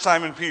job for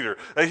Simon Peter.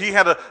 He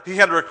had a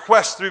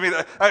request to be made.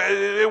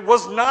 It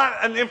was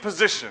not an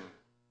imposition.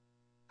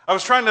 I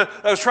was trying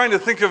to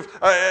think of.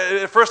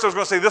 At first, I was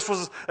going to say this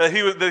was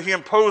that he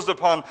imposed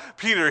upon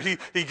Peter.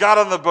 He got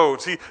on the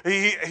boat.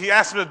 He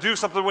asked him to do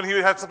something when he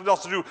had something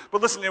else to do.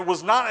 But listen, it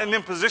was not an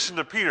imposition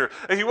to Peter.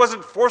 He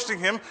wasn't forcing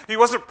him. He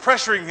wasn't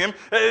pressuring him.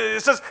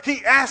 It says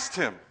he asked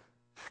him.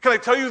 Can I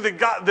tell you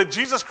that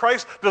Jesus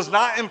Christ does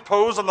not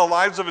impose on the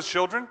lives of his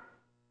children?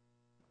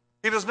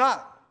 He does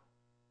not.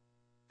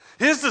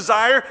 His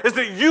desire is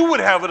that you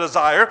would have a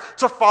desire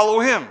to follow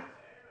him.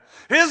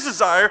 His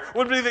desire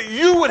would be that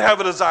you would have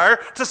a desire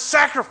to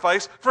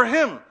sacrifice for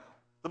him.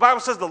 The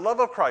Bible says the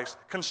love of Christ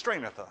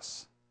constraineth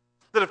us.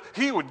 That if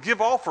he would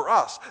give all for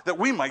us, that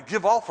we might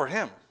give all for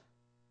him.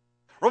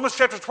 Romans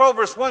chapter 12,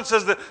 verse 1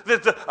 says that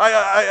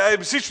I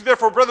beseech you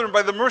therefore, brethren,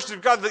 by the mercy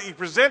of God, that you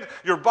present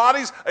your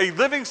bodies a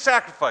living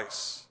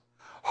sacrifice,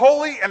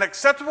 holy and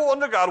acceptable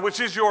unto God, which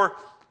is your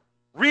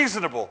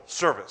reasonable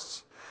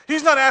service.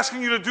 He's not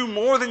asking you to do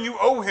more than you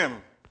owe him.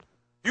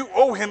 You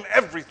owe him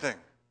everything.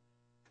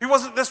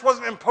 This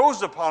wasn't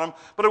imposed upon him,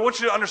 but I want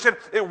you to understand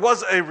it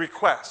was a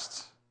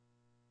request.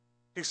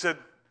 He said,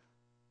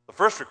 the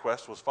first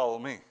request was follow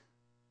me.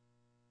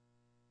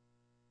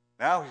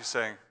 Now he's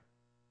saying,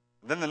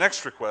 then the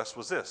next request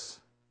was this.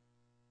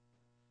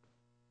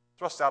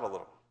 Thrust out a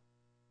little.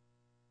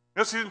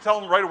 Notice he didn't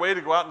tell him right away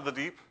to go out into the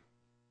deep.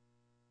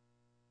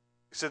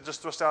 He said,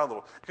 just thrust out a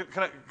little.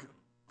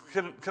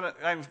 Can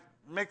I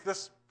make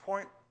this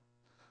point?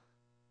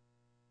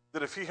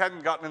 That if he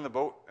hadn't gotten in the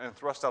boat and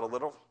thrust out a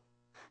little,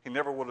 he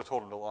never would have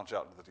told him to launch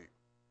out into the deep.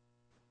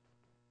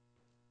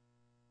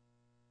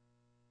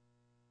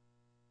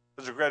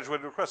 There's a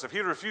graduated request. If he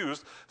had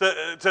refused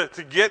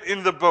to get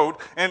in the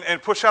boat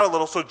and push out a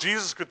little so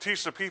Jesus could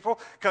teach the people,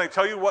 can I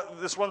tell you what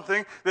this one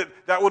thing,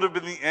 that would have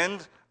been the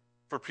end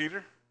for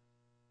Peter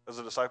as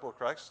a disciple of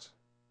Christ?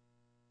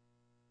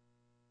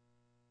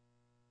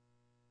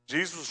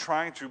 Jesus was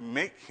trying to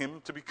make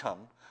him to become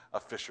a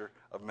fisher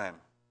of men.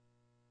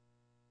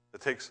 It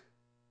takes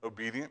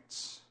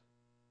obedience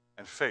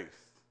and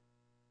faith.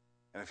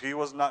 And if he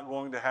was not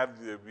going to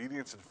have the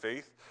obedience and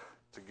faith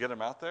to get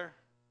him out there,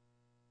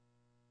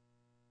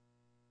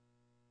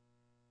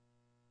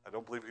 I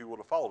don't believe he would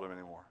have followed him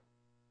anymore.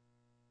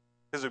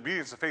 His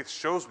obedience and faith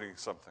shows me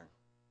something.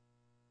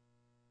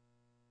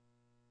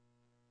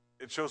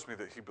 It shows me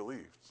that he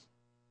believed.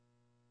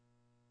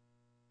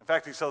 In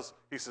fact, he says,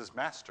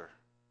 Master,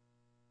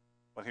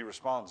 when he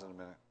responds in a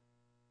minute.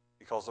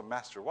 He calls him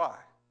Master. Why?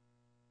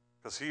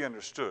 Because he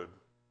understood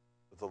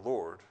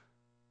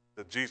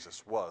that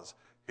Jesus was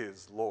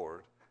his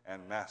Lord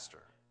and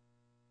Master.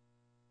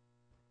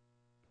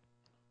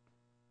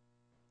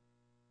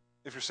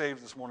 If you're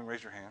saved this morning,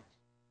 raise your hand.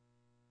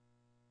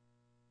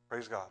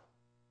 Praise God.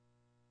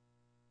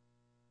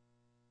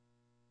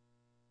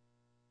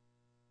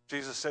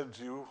 Jesus said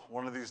to you,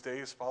 one of these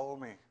days, follow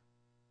me.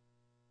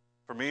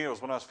 For me, it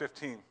was when I was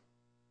 15.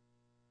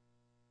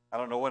 I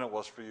don't know when it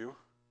was for you.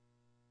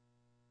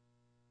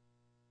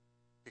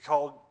 He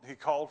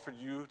called for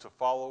you to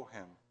follow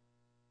him,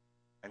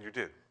 and you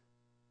did.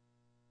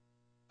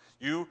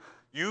 You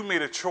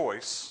made a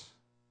choice.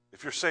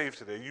 If you're saved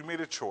today, you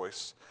made a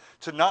choice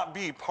to not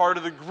be part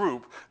of the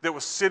group that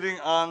was sitting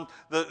on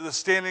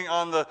standing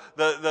on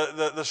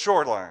the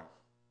shoreline.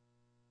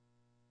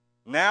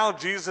 Now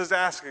Jesus is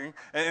asking,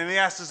 and he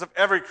asks this of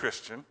every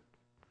Christian,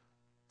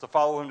 to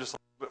follow him just a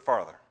little bit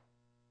farther.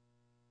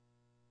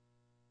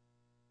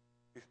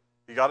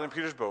 He got in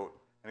Peter's boat,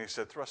 and he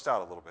said, thrust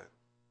out a little bit.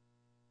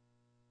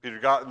 Peter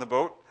got in the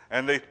boat,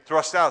 and they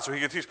thrust out so he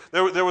could teach.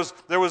 There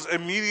was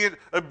immediate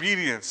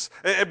obedience,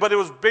 but it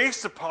was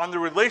based upon the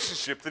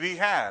relationship that he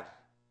had.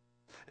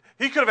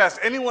 He could have asked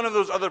any one of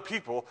those other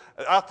people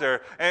out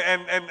there,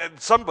 and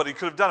somebody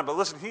could have done it. But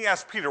listen, he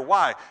asked Peter.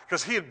 Why?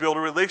 Because he had built a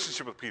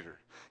relationship with Peter.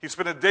 He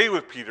spent a day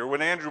with Peter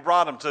when Andrew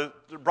brought him to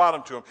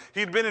him.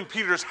 He'd been in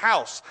Peter's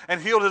house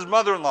and healed his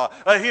mother-in-law.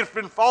 He had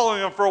been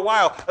following him for a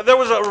while. There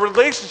was a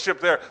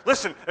relationship there.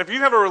 Listen, if you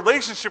have a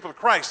relationship with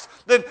Christ,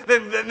 then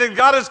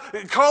God is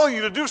calling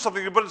you to do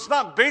something, but it's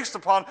not based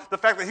upon the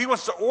fact that he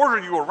wants to order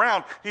you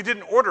around. He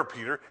didn't order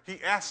Peter. He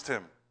asked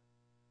him.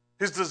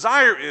 His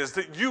desire is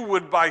that you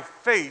would, by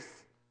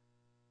faith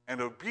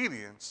and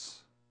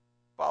obedience,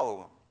 follow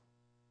him.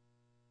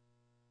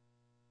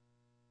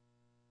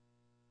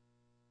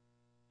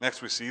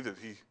 Next, we see that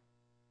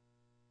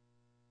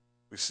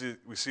we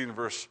see in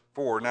verse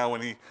 4, now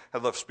when he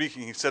had left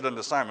speaking, he said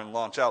unto Simon,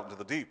 launch out into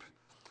the deep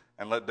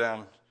and let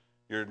down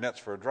your nets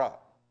for a draught.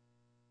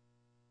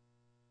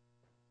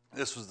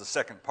 This was the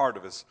second part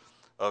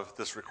of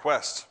this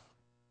request.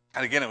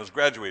 And again, it was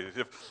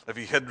graduated. If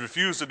he had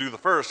refused to do the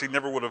first, he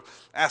never would have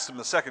asked him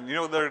the second. You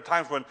know, there are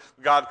times when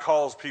God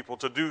calls people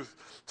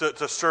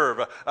to serve.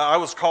 I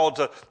was called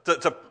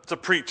to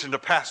preach and to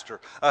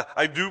pastor.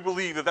 I do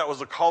believe that was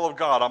the call of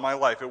God on my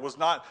life. It was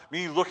not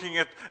me looking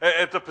at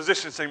the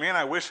position and saying, man,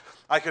 I wish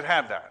I could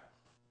have that.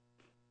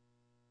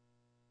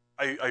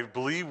 I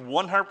believe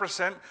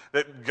 100%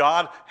 that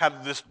God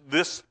had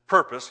this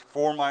purpose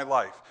for my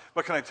life.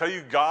 But can I tell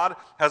you, God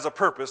has a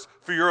purpose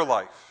for your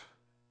life.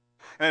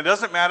 And it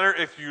doesn't matter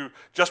if you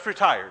just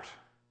retired.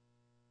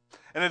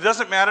 And it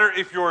doesn't matter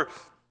if you're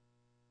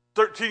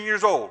 13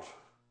 years old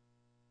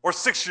or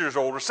 6 years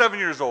old or 7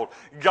 years old.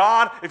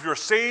 God, if you're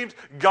saved,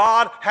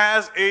 God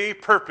has a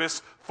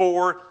purpose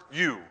for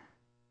you.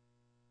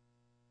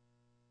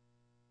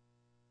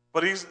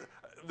 But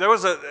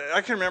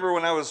I can remember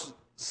when I was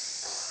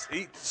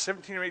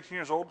 17 or 18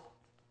 years old,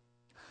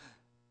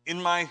 in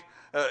my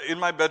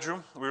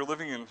bedroom, we were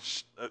living in,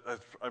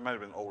 I might have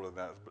been older than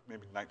that, but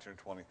maybe 19 or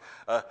 20.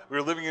 We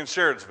were living in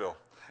Sheridansville.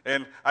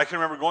 And I can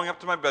remember going up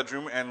to my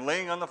bedroom and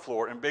laying on the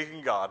floor and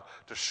begging God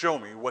to show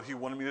me what he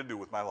wanted me to do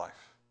with my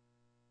life.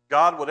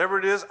 God, whatever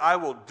it is, I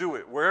will do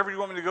it. Wherever you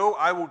want me to go,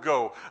 I will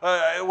go.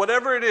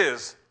 Whatever it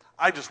is,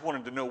 I just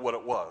wanted to know what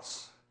it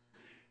was.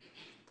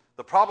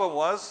 The problem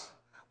was,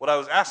 what I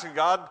was asking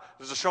God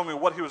was to show me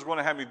what he was going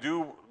to have me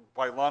do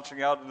by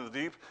launching out into the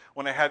deep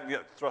when I hadn't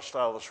yet thrust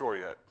out of the shore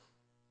yet.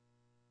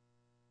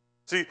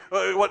 See,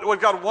 what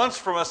God wants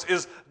from us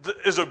is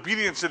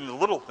obedience in the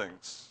little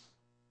things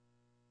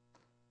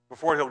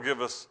before he'll give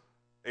us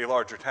a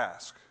larger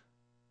task.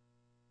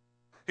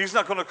 He's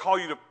not going to call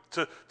you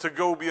to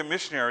go be a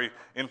missionary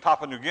in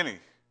Papua New Guinea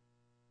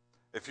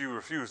if you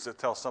refuse to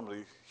tell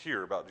somebody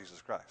here about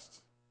Jesus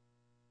Christ.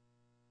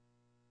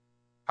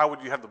 How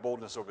would you have the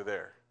boldness over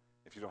there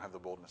if you don't have the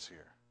boldness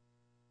here?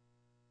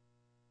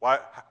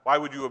 Why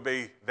would you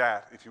obey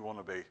that if you won't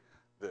obey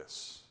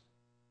this?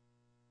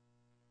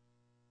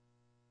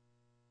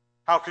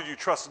 How could you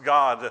trust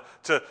God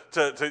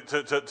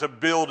to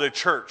build a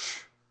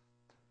church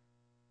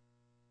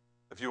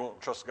if you won't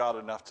trust God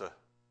enough to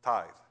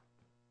tithe?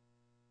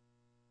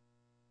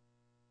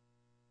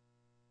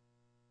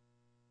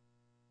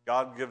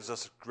 God gives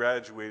us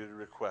graduated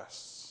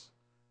requests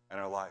in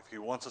our life. He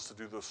wants us to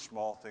do those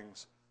small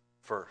things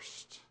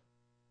first.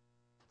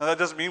 Now, that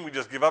doesn't mean we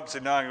just give up and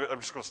say, no, I'm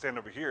just going to stand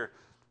over here.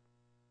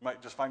 You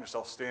might just find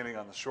yourself standing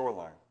on the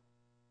shoreline.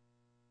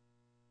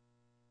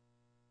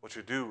 What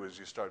you do is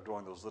you start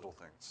doing those little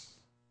things.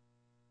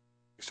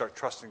 You start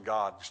trusting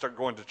God. You start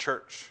going to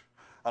church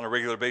on a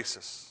regular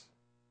basis.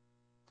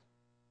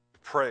 You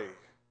pray.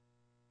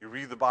 You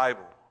read the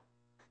Bible.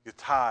 You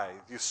tithe.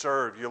 You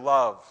serve. You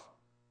love.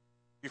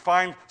 You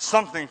find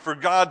something for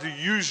God to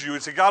use you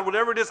and say, God,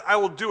 whatever it is, I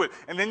will do it.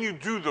 And then you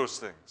do those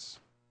things.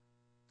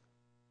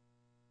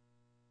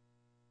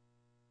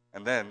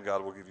 And then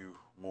God will give you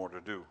more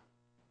to do.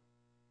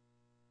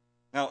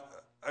 Now,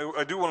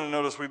 I do want to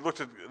notice, we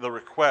looked at the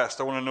request.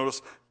 I want to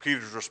notice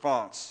Peter's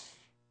response.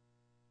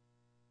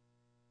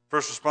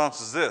 First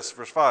response is this,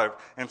 verse 5.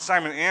 And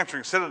Simon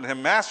answering said unto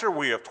him, Master,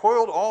 we have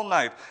toiled all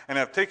night and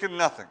have taken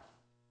nothing.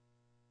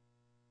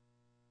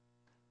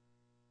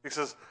 He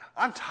says,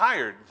 I'm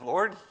tired,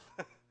 Lord.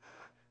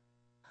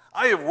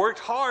 I have worked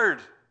hard.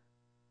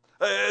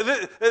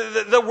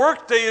 The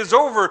work day is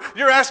over.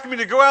 You're asking me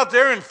to go out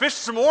there and fish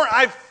some more?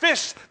 I've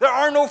fished. There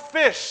are no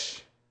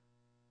fish.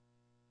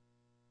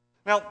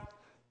 Now,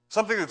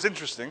 something that's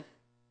interesting,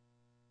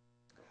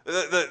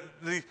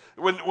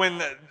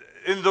 when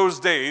in those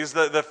days,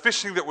 the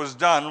fishing that was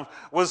done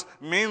was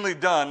mainly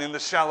done in the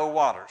shallow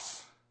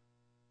waters,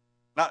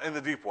 not in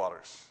the deep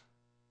waters.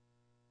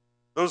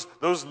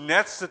 Those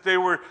nets that they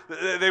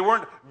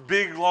weren't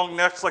big, long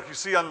nets like you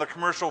see on the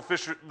commercial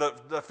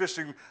the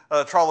fishing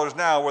trawlers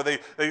now, where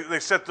they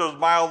set those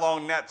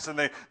mile-long nets and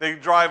they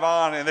drive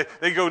on and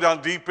they go down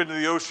deep into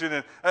the ocean.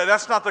 And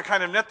that's not the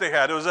kind of net they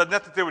had. It was a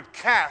net that they would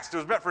cast. It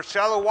was meant for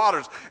shallow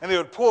waters, and they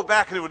would pull it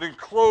back and it would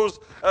close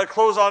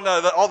on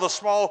all the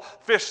small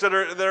fish that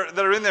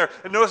are in there.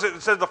 And notice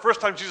it says the first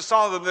time Jesus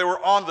saw them, they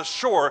were on the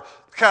shore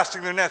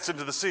casting their nets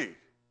into the sea.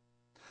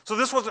 So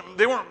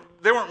they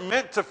weren't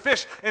meant to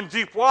fish in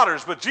deep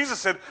waters, but Jesus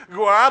said,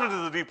 go out into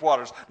the deep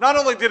waters. Not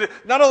only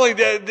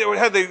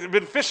had they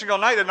been fishing all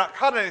night and not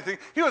caught anything,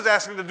 he was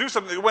asking them to do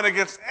something that went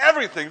against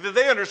everything that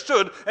they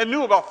understood and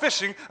knew about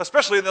fishing,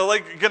 especially in the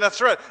Lake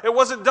Gennesaret. It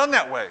wasn't done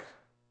that way.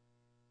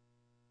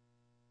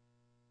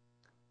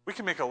 We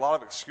can make a lot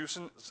of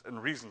excuses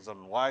and reasons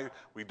on why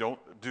we don't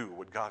do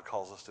what God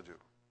calls us to do.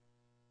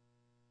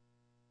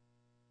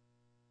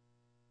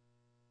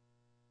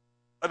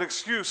 An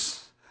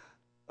excuse,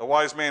 a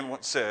wise man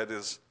once said,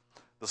 is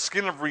the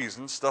skin of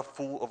reason stuffed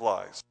full of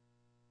lies.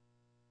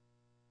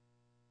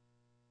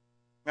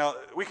 Now,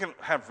 we can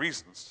have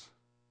reasons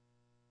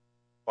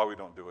why we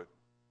don't do it.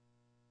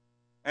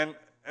 And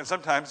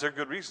sometimes they're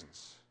good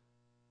reasons.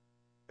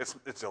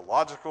 It's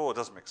illogical. It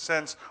doesn't make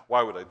sense.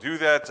 Why would I do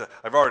that?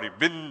 I've already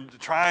been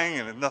trying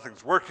and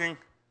nothing's working.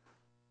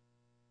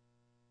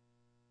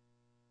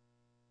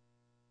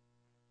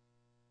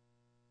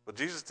 But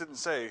Jesus didn't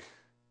say,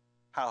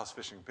 how has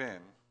fishing been?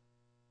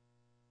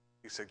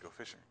 He said, go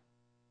fishing.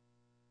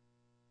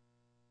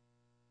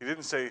 He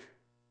didn't say,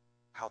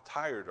 how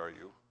tired are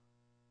you?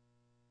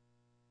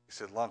 He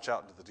said, launch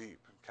out into the deep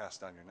and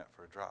cast down your net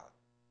for a draught.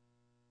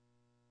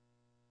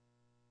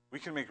 We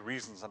can make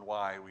reasons on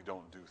why we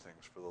don't do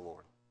things for the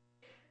Lord.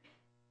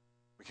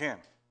 We can.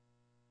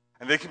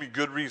 And they can be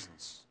good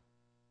reasons.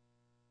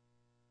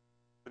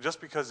 But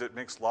just because it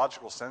makes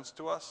logical sense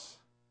to us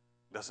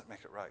doesn't make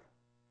it right.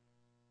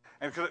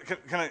 And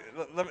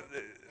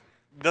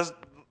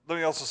let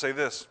me also say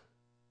this.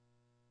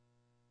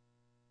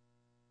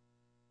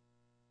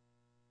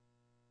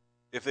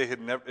 If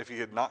he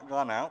had not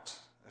gone out,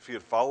 if he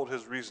had followed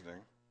his reasoning,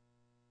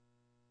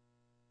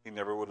 he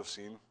never would have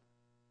seen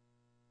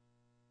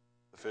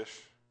the fish.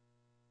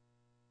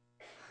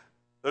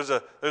 There's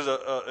a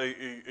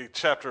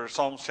chapter,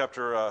 Psalms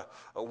chapter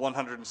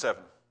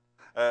 107.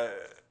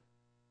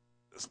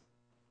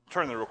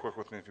 Turn there real quick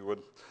with me, if you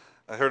would.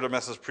 I heard a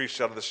message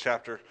preached out of this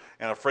chapter,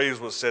 and a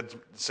phrase was said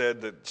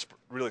that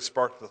really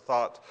sparked the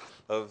thought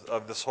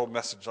of this whole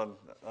message on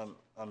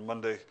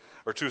Monday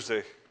or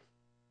Tuesday.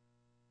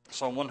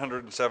 Psalm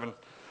 107.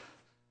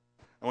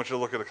 I want you to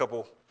look at a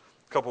couple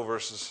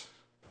verses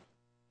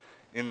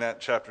in that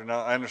chapter.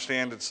 Now, I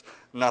understand it's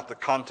not the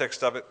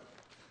context of it,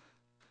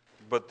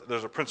 but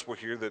there's a principle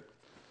here that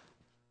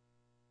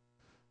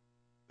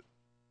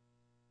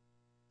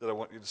I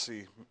want you to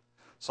see.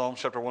 Psalm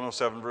chapter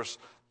 107, verse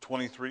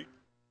 23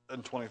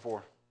 and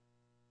 24.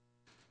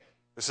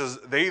 It says,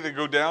 "They that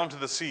go down to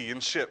the sea in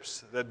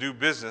ships that do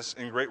business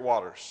in great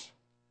waters,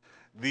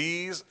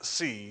 these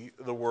see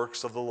the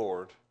works of the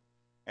Lord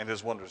and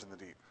his wonders in the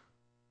deep."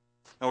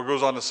 Now it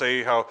goes on to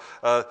say how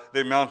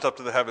they mount up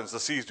to the heavens, the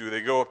seas do. They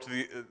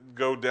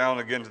go down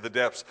again to the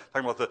depths.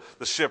 Talking about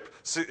the ship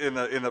in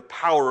the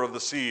power of the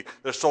sea.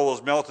 Their soul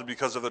is melted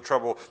because of the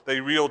trouble.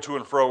 They reel to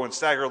and fro and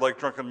stagger like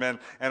drunken men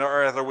and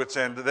are at their wits'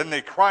 end. Then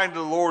they cry unto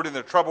the Lord in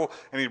their trouble,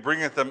 and he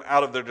bringeth them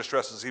out of their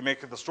distresses. He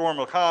maketh the storm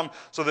a calm,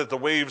 so that the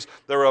waves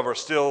thereof are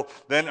still.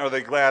 Then are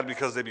they glad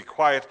because they be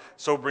quiet.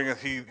 So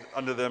bringeth he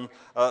unto them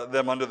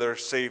unto their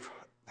safe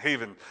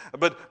haven.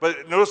 But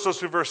notice those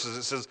two verses.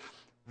 It says,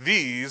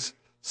 "These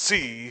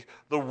see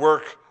the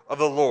work of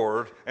the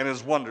Lord and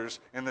his wonders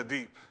in the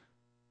deep."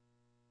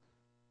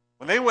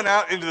 When they went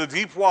out into the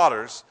deep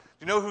waters, do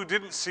you know who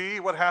didn't see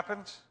what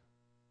happened?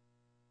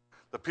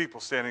 The people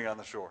standing on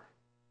the shore.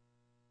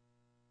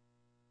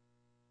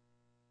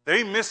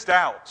 They missed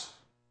out.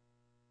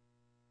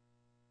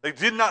 They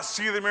did not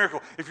see the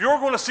miracle. If you're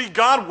going to see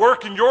God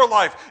work in your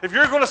life, if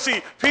you're going to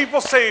see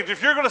people saved,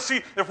 if we're going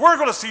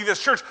to see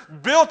this church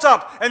built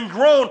up and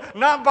grown,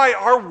 not by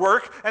our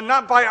work and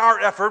not by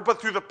our effort,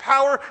 but through the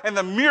power and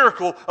the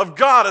miracle of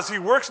God as he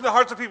works in the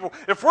hearts of people,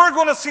 if we're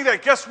going to see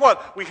that, guess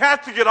what? We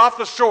have to get off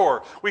the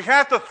shore. We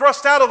have to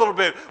thrust out a little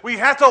bit. We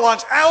have to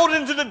launch out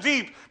into the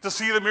deep to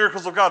see the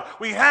miracles of God.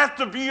 We have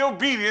to be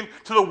obedient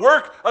to the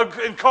work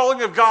and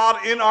calling of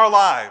God in our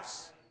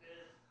lives,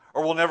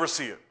 or we'll never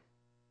see it.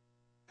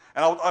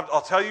 And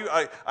I'll tell you,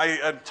 I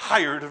am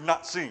tired of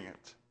not seeing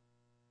it.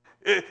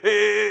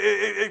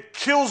 It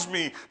kills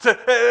me and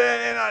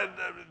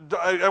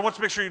I want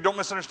to make sure you don't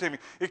misunderstand me.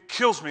 It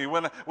kills me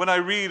when I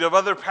read of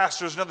other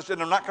pastors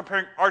and I'm not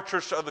comparing our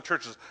church to other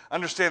churches.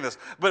 Understand this.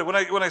 But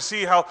when I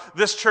see how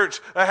this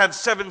church had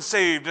 7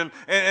 saved and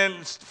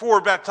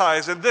 4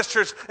 baptized, and this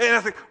church, and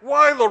I think,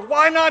 why, Lord,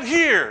 why not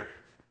here?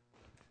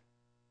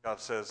 God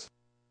says,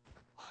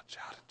 launch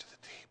out into the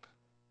deep.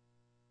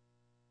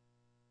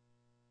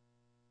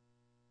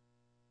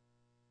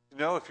 You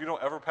know, if you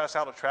don't ever pass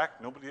out a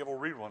tract, nobody ever will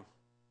read one.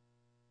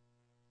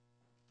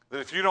 That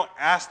if you don't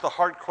ask the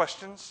hard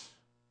questions,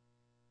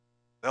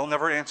 they'll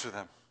never answer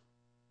them.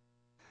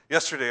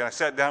 Yesterday, I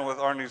sat down with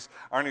Arnie's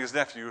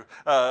nephew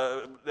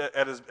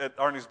at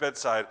Arnie's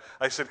bedside.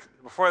 I said,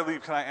 "Before I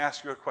leave, can I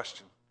ask you a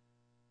question?"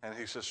 And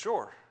he says,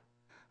 "Sure."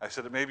 I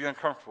said, "It may be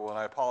uncomfortable, and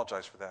I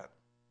apologize for that.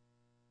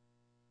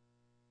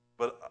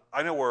 But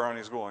I know where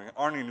Arnie's going.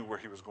 Arnie knew where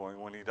he was going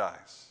when he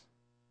dies.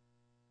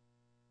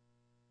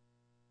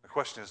 The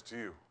question is to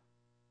you."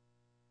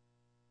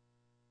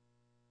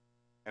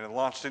 And it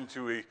launched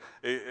into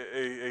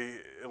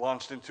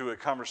a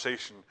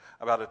conversation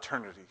about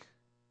eternity.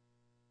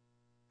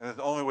 And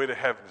the only way to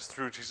heaven is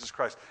through Jesus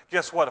Christ.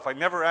 Guess what? If I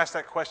never asked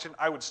that question,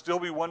 I would still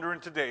be wondering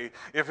today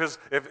if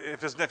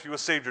his nephew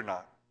was saved or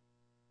not.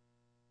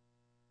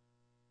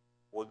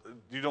 Well,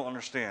 you don't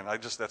understand.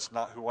 That's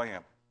not who I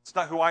am. It's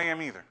not who I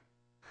am either.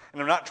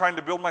 And I'm not trying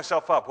to build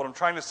myself up. What I'm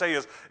trying to say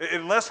is,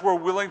 unless we're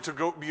willing to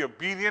go be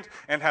obedient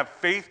and have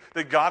faith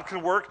that God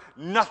can work,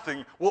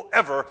 nothing will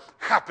ever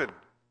happen.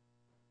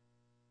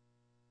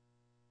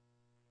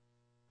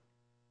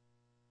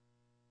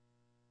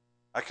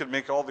 I could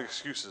make all the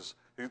excuses.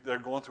 They're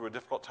going through a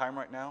difficult time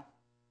right now,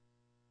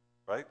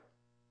 right?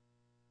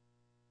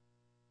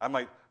 I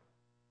might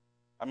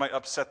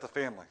upset the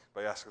family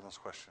by asking those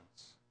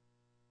questions.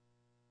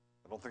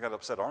 I don't think I'd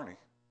upset Arnie.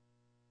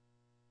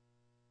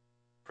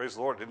 Praise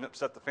the Lord. It didn't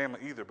upset the family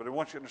either. But I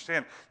want you to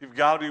understand, you've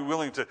got to be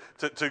willing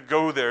to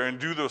go there and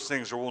do those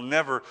things, or we'll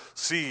never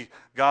see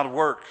God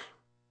work.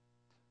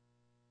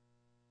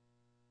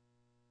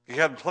 He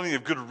had plenty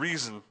of good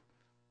reason.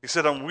 He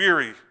said, "I'm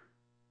weary.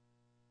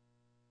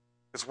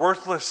 It's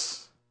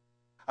worthless.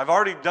 I've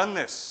already done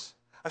this.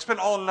 I spent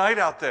all night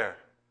out there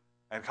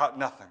and caught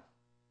nothing."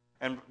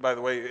 And by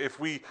the way, if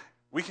we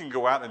can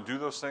go out and do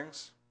those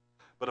things,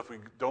 but if we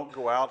don't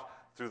go out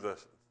through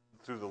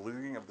the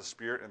leading of the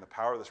Spirit and the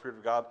power of the Spirit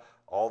of God,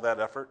 all that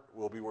effort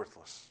will be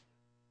worthless.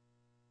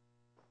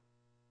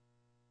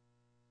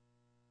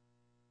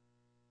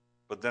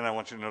 But then I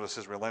want you to notice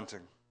his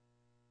relenting.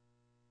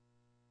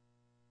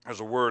 There's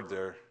a word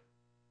there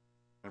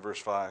in verse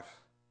 5.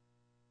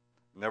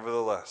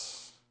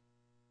 Nevertheless.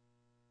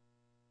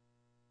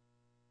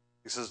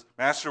 He says,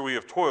 "Master, we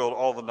have toiled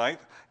all the night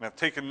and have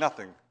taken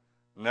nothing.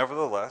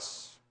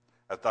 Nevertheless,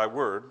 at thy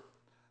word,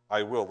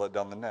 I will let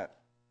down the net."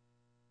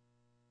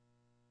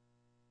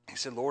 He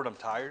said, "Lord, I'm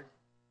tired.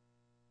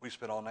 We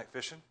spent all night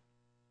fishing."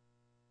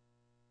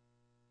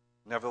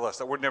 Nevertheless.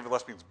 That word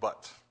nevertheless means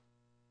but.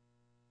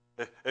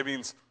 It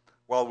means,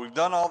 while we've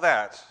done all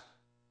that,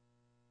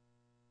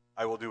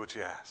 I will do what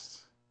you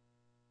asked.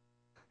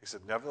 He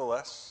said,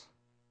 "Nevertheless,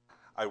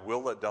 I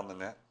will let down the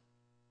net.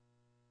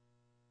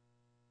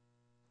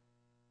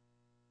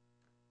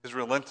 His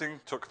relenting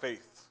took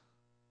faith.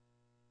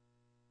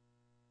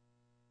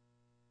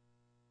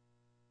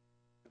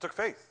 It took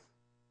faith.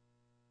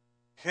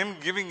 Him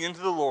giving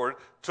into the Lord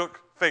took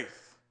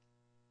faith.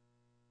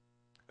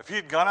 If he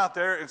had gone out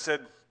there and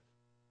said,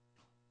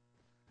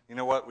 you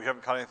know what, we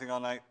haven't caught anything all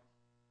night,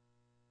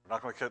 we're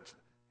not going to catch,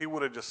 he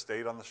would have just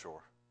stayed on the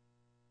shore.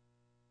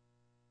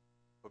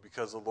 But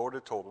because the Lord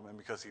had told him and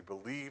because he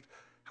believed,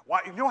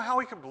 why? You know how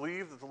he could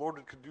believe that the Lord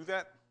could do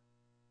that?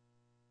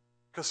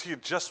 Because he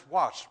had just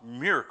watched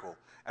miracle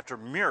after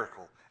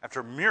miracle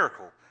after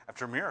miracle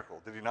after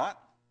miracle. Did he not?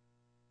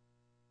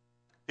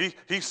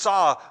 He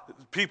saw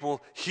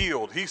people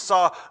healed. He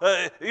saw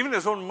even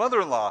his own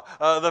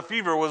mother-in-law. The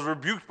fever was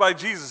rebuked by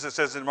Jesus, it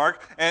says in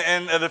Mark,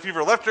 and the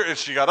fever left her, and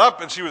she got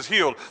up, and she was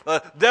healed.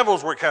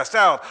 Devils were cast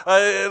out.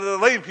 The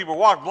lame people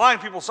walked.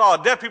 Blind people saw.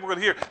 Deaf people could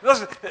hear.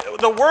 Listen,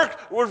 the work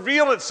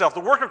revealed itself.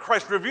 The work of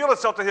Christ revealed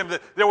itself to him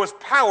that there was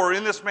power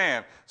in this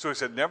man. So he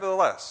said,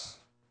 nevertheless,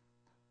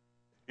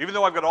 even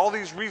though I've got all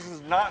these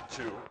reasons not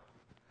to,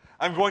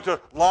 I'm going to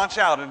launch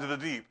out into the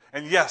deep.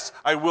 And yes,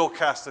 I will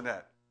cast the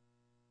net.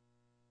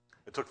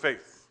 It took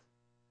faith,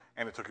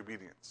 and it took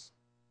obedience.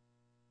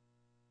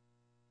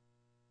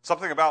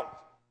 Something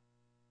about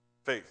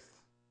faith,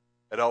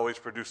 it always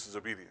produces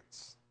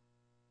obedience.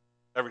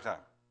 Every time.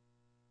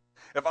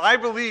 If I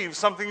believe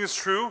something is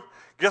true,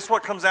 guess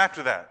what comes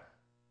after that?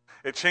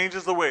 It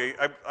changes the way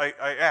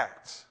I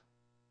act.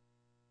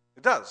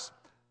 It does.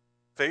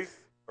 Faith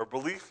or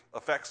belief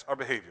affects our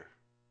behavior.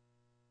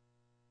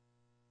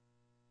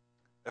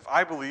 If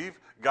I believe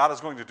God is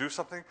going to do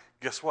something,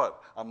 guess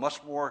what? I'm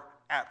much more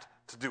apt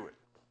to do it,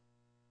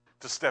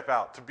 to step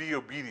out, to be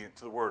obedient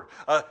to the word.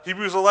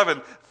 Hebrews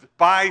 11,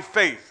 by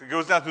faith. It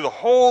goes down through the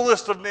whole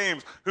list of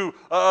names who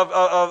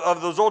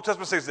of those Old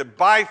Testament saints that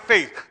by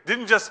faith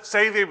didn't just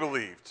say they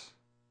believed,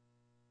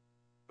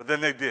 but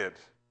then they did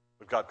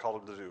what God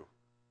called them to do.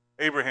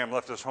 Abraham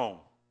left his home.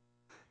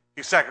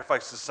 He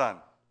sacrificed his son.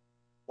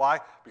 Why?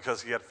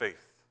 Because he had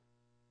faith.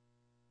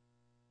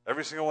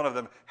 Every single one of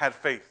them had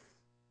faith,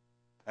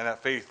 and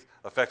that faith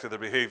affected their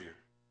behavior.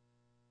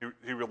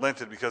 He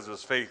relented because of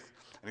his faith,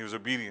 and he was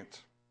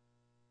obedient.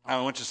 I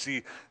want you to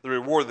see the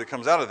reward that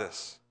comes out of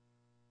this.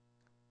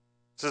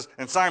 It says,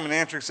 and Simon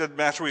answering said,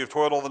 Master, we have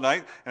toiled all the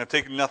night and have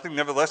taken nothing.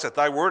 Nevertheless, at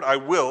thy word, I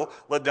will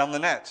let down the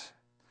net.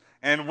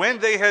 And when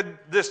they had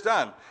this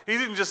done, he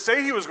didn't just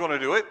say he was going to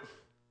do it.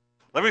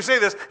 Let me say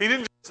this.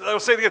 I'll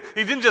say it again.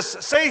 He didn't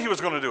just say he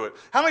was going to do it.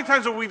 How many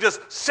times have we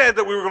just said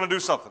that we were going to do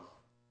something?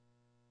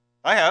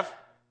 I have.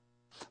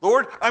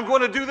 Lord, I'm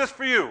going to do this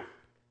for you.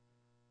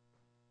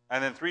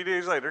 And then 3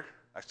 days later,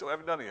 I still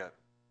haven't done it yet.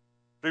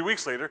 3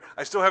 weeks later,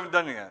 I still haven't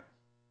done it yet.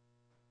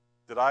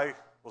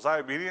 Was I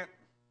obedient?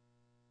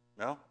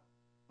 No,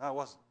 I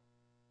wasn't.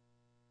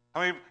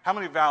 How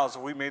many vows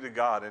have we made to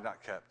God and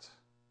not kept?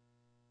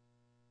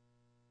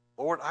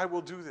 Lord, I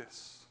will do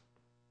this.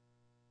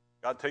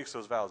 God takes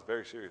those vows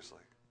very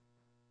seriously.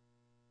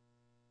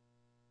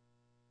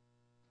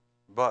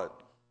 But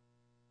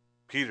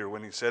Peter,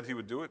 when he said he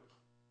would do it,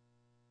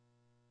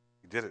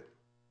 he did it.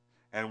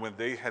 And when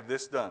they had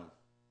this done,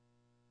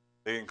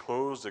 they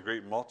enclosed a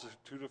great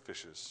multitude of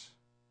fishes,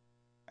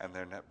 and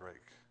their net brake.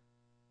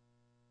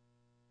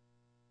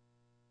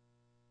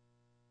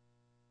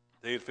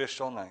 They had fished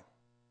all night.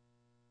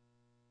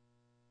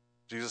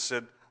 Jesus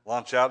said,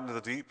 launch out into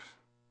the deep.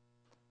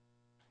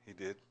 He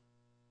did.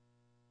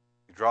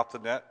 He dropped the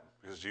net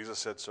because Jesus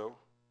said so.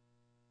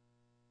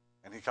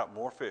 And he caught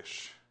more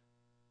fish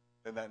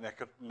than that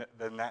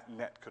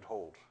net could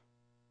hold.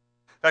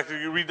 In fact,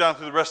 if you read down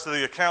through the rest of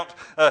the account,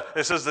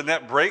 it says the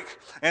net break.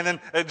 And then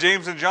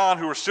James and John,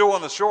 who were still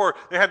on the shore,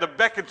 they had to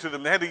beckon to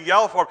them. They had to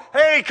yell for them,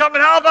 hey, come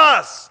and help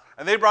us!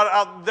 And they brought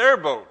out their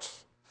boat.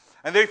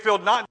 And they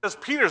filled not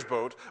just Peter's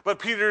boat, but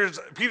Peter's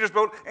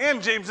boat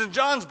and James and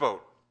John's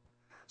boat.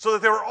 So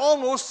that they were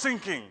almost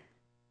sinking.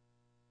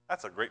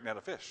 That's a great net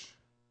of fish.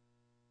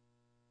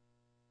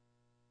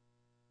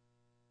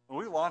 When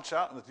we launch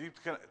out in the deep,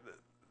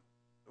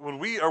 when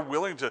we are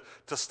willing to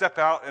step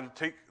out and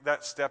take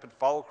that step and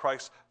follow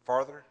Christ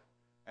farther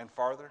and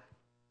farther,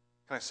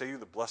 can I say to you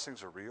the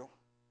blessings are real?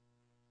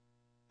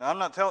 Now,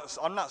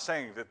 I'm not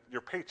saying that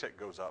your paycheck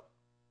goes up.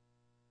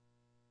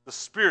 The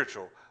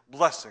spiritual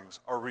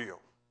blessings are real.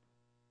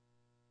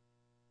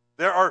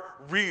 There are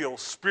real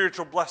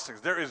spiritual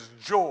blessings. There is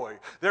joy.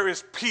 There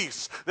is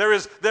peace. There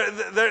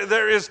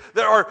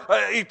are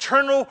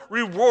eternal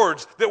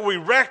rewards that will be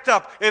racked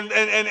up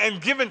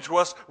and given to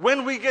us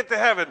when we get to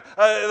heaven.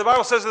 The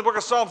Bible says in the book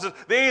of Psalms that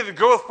they that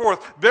goeth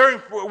forth,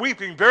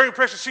 weeping, bearing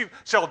precious sheaves,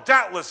 shall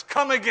doubtless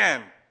come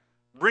again,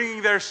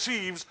 bringing their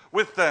sheaves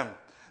with them.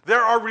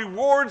 There are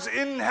rewards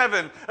in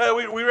heaven.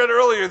 We read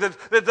earlier that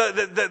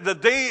the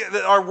day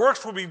that our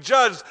works will be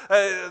judged,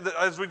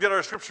 as we did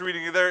our scripture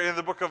reading there in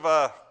the book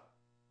of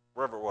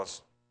wherever it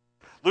was,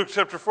 Luke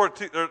chapter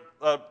 14.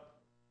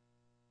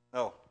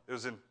 No, it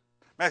was in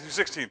Matthew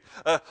 16,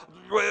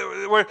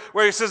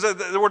 where he says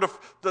that we're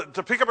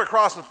to pick up a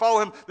cross and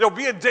follow him. There'll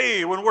be a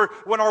day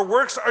when our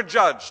works are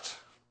judged,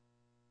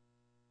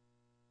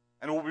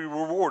 and we'll be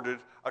rewarded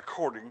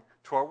according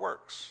to our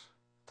works.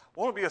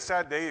 Won't it be a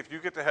sad day if you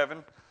get to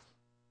heaven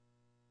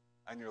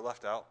and you're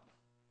left out?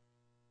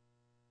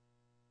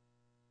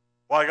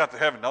 Well, I got to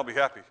heaven, I'll be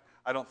happy.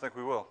 I don't think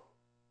we will.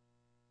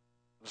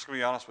 I'm just going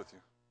to be honest with you.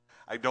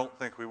 I don't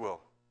think we will.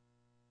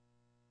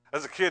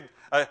 As a kid,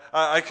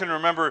 I can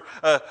remember,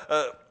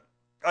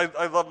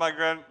 I love my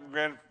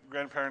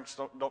grandparents,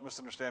 don't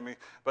misunderstand me,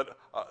 but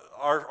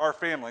our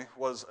family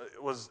was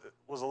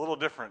a little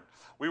different.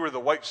 We were the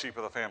white sheep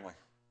of the family.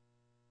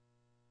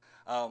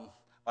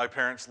 My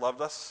parents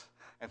loved us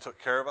and took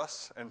care of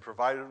us and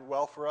provided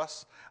well for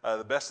us,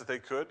 the best that they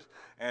could.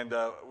 And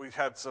we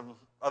had some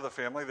other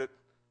family that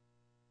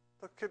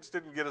the kids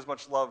didn't get as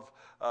much love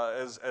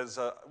as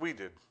we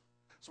did.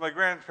 So my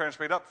grandparents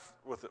made up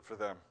with it for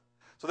them.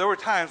 So there were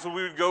times when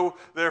we would go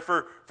there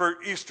for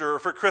Easter or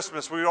for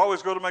Christmas. We would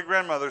always go to my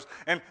grandmother's,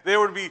 and there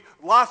would be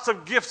lots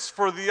of gifts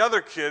for the other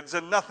kids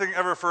and nothing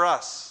ever for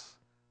us.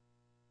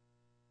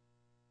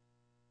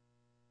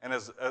 And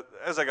as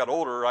I got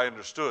older, I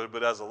understood,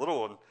 but as a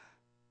little one,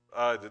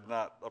 I did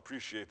not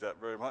appreciate that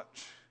very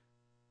much.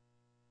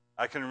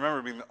 I can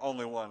remember being the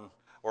only one,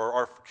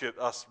 or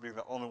us being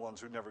the only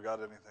ones who never got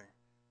anything,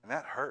 and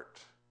that hurt.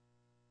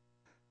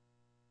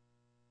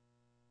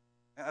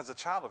 And as a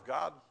child of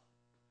God,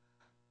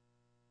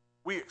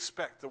 we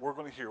expect that we're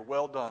going to hear,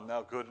 "Well done,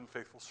 thou good and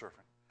faithful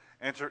servant.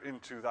 Enter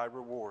into thy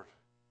reward."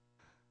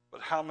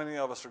 But how many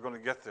of us are going to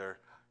get there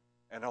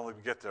and only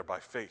get there by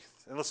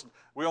faith? And listen,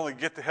 we only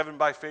get to heaven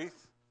by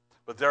faith,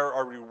 but there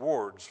are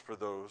rewards for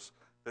those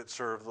that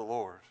serve the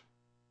Lord.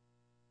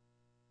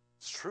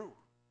 It's true.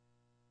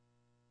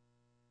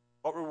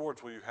 What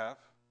rewards will you have?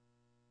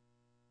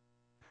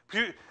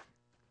 Peter,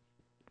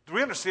 do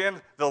we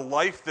understand the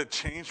life that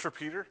changed for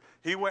Peter?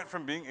 He went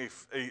from being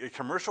a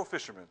commercial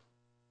fisherman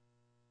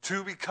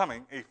to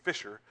becoming a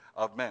fisher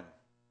of men.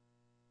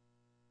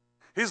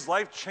 His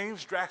life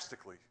changed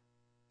drastically.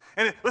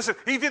 And listen,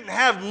 he didn't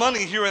have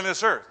money here on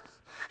this earth.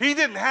 He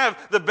didn't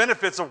have the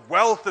benefits of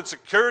wealth and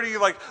security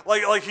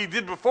like he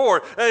did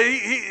before.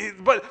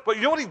 But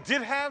you know what he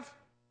did have?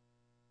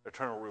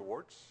 Eternal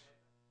rewards.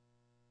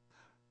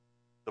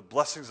 The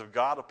blessings of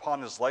God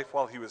upon his life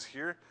while he was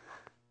here,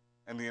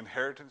 and the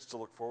inheritance to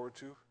look forward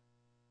to.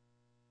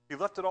 He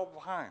left it all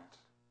behind.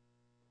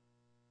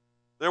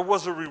 There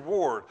was a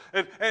reward.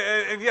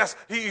 And yes,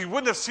 he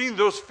wouldn't have seen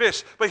those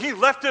fish, but he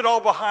left it all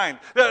behind.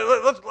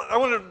 I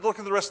want to look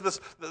at the rest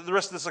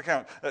of this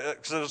account.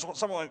 Because there's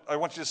something I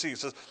want you to see.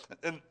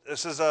 It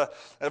says,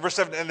 verse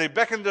 7, and they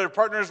beckoned their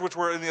partners which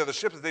were in the other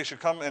ship that they should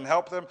come and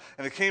help them.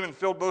 And they came and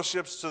filled both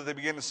ships so that they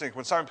began to sink.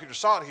 When Simon Peter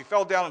saw it, he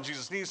fell down on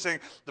Jesus' knees,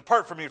 saying,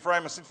 "Depart from me, for I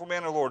am a sinful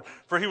man, O Lord."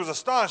 For he was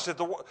astonished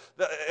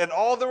and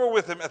all that were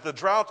with him at the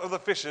draught of the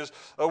fishes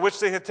which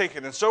they had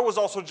taken. And so was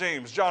also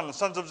James, John, the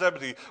sons of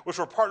Zebedee, which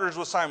were partners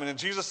with Simon. And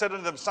Jesus said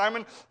unto them,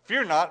 "Simon,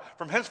 fear not,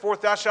 from henceforth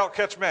thou shalt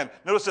catch men."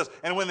 Notice this.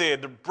 And when they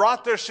had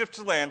brought their ship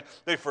to land,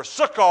 they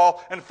forsook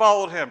all and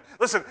followed him.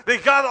 Listen, they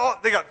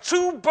got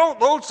 2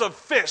 boatloads of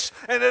fish,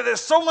 and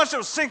there's so much that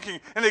was sinking.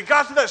 And they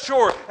got to that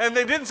shore, and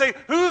they didn't say,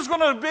 "Who's going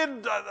to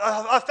bid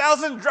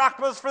 1,000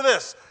 drachmas for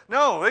this?"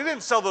 No, they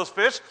didn't sell those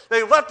fish.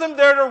 They left them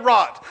there to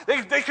rot.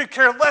 They could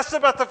care less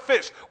about the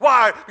fish.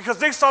 Why? Because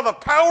they saw the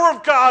power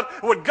of God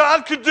and what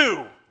God could do.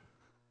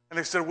 And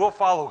they said, "We'll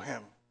follow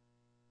him."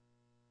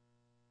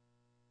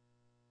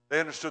 They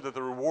understood that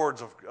the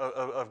rewards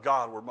of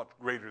God were much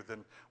greater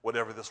than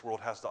whatever this world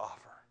has to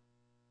offer.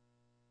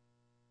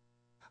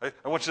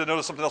 I want you to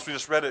notice something else. We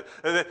just read it.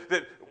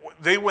 That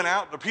they went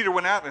out, Peter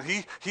went out, and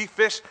he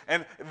fished,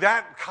 and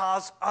that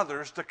caused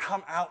others to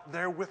come out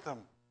there with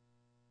them.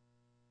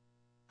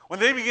 When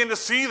they began to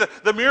see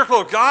the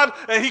miracle of God,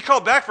 and he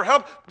called back for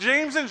help,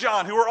 James and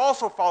John, who were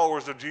also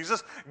followers of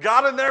Jesus,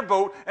 got in their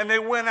boat and they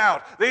went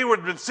out. They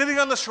had been sitting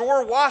on the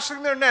shore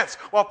washing their nets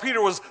while Peter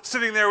was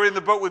sitting there in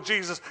the boat with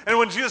Jesus. And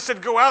when Jesus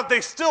said, "Go out,"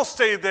 they still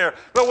stayed there.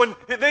 But when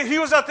he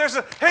was out there and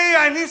said, "Hey,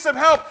 I need some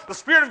help," the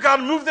Spirit of God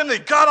moved them. They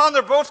got on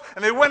their boats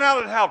and they went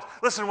out and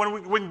helped. Listen,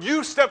 when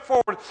you step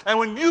forward and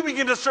when you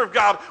begin to serve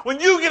God, when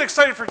you get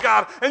excited for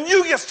God and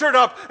you get stirred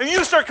up and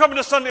you start coming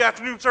to Sunday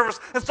afternoon service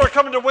and start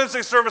coming to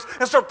Wednesday service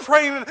and start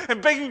praying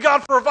and begging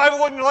God for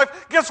revival in your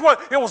life, guess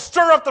what? It will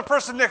stir up the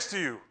person next to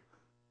you.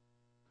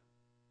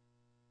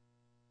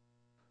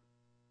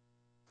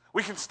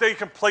 We can stay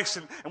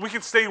complacent and we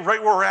can stay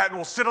right where we're at and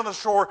we'll sit on the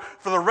shore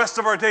for the rest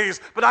of our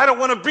days, but I don't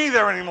want to be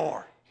there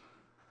anymore.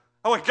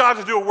 I want God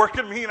to do a work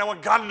in me, and I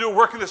want God to do a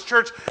work in this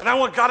church, and I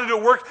want God to do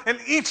a work in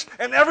each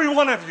and every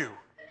one of you.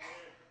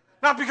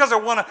 Not because I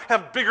want to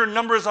have bigger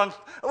numbers on.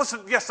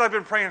 Listen, yes, I've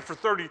been praying for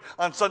 30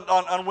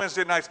 on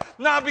Wednesday nights.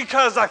 Not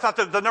because I thought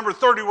that the number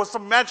 30 was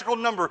some magical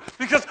number.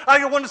 Because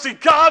I want to see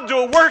God do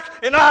a work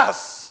in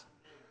us.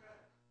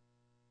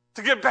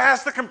 To get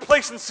past the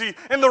complacency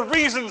and the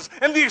reasons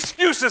and the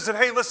excuses that,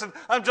 hey, listen,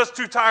 I'm just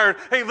too tired.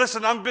 Hey,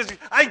 listen, I'm busy.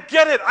 I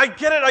get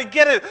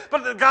it.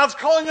 But God's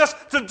calling us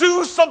to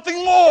do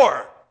something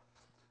more.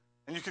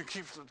 And you can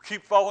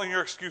keep following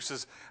your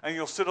excuses, and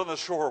you'll sit on the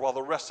shore while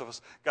the rest of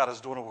us, God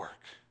is doing a work.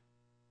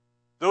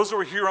 Those who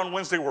were here on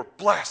Wednesday were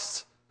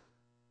blessed.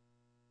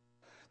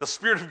 The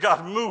Spirit of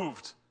God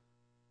moved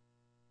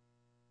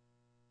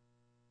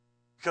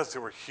because they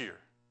were here.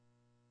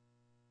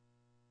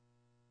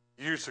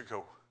 Years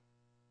ago,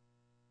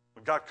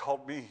 when God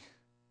called me,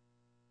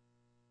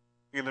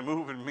 began to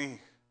move in me.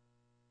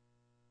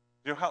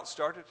 You know how it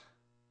started?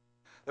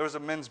 There was a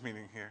men's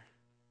meeting here.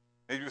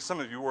 Maybe some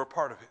of you were a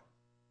part of it.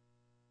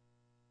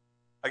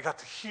 I got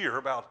to hear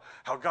about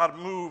how God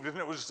moved, and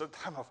it was a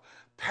time of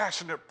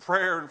passionate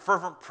prayer and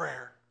fervent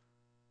prayer.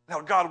 And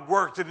how God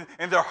worked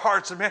in their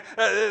hearts, and man,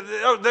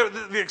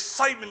 the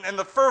excitement and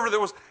the fervor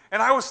that was.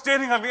 And I was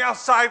standing on the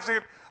outside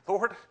saying,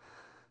 Lord,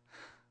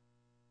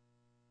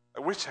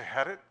 I wish I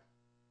had it.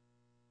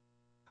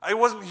 I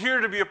wasn't here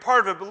to be a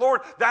part of it, but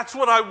Lord, that's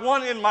what I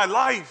want in my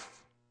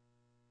life.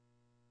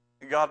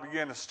 And God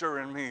began to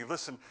stir in me.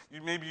 Listen,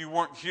 maybe you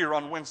weren't here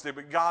on Wednesday,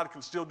 but God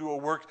can still do a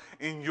work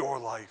in your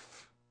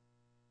life.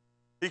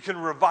 He can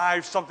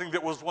revive something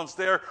that was once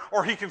there,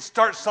 or he can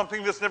start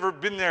something that's never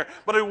been there.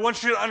 But I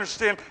want you to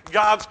understand,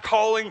 God's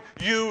calling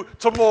you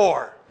to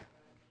more.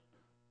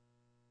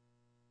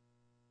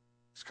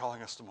 He's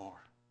calling us to more.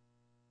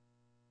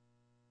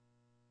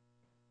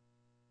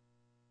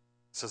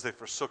 It says they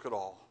forsook it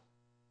all.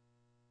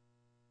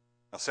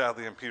 Now,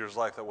 sadly, in Peter's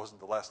life, that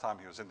wasn't the last time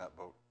he was in that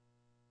boat.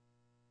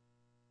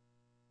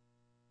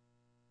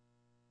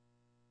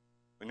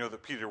 We know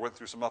that Peter went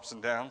through some ups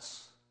and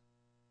downs.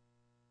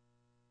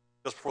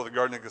 Just before the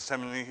Garden of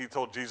Gethsemane, he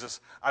told Jesus,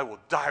 I will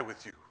die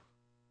with you.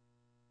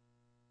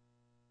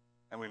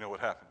 And we know what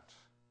happened.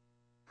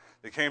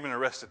 They came and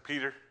arrested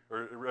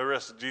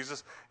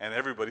Jesus, and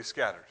everybody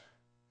scattered.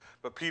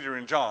 But Peter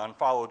and John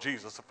followed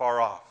Jesus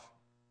afar off.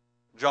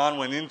 John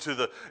went into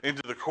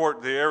the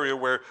court, the area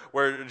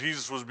where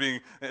Jesus was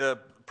being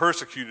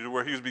persecuted,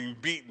 where he was being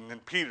beaten,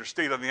 and Peter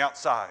stayed on the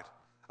outside,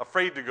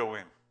 afraid to go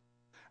in,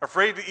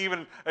 afraid to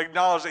even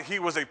acknowledge that he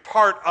was a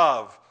part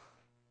of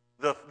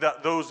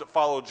those that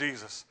followed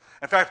Jesus.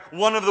 In fact,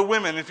 one of the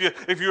women, if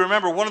you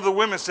remember, one of the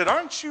women said,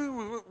 weren't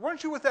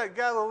you with that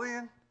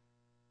Galilean?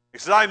 He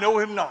said, I know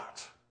him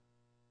not.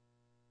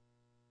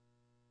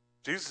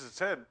 Jesus had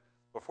said,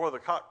 before the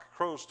cock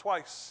crows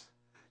twice,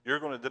 you're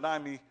going to deny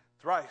me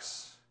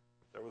thrice.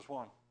 There was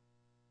one.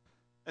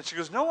 And she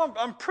goes, no,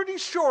 I'm pretty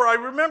sure I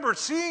remember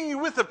seeing you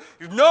with him.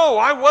 No,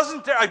 I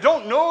wasn't there. I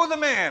don't know the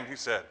man, he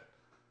said.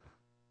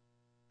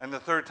 And the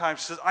third time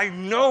she says, I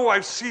know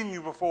I've seen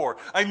you before.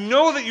 I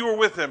know that you were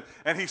with him.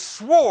 And he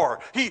swore.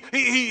 He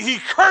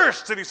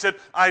cursed and he said,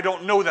 I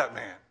don't know that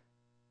man.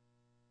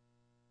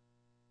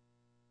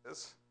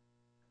 Yes.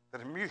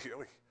 Then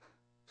immediately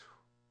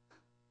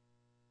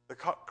the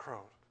cock crowed.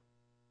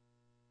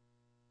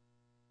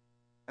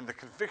 And the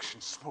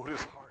conviction smote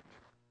his heart.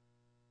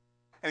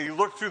 And he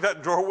looked through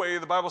that doorway.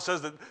 The Bible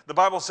says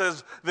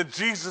that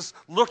Jesus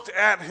looked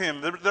at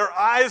him. Their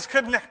eyes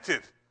connected.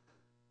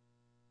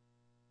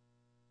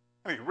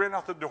 And he ran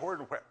out the door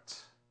and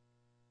wept.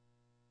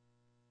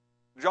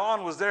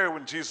 John was there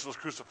when Jesus was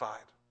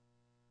crucified.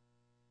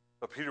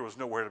 But Peter was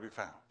nowhere to be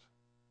found.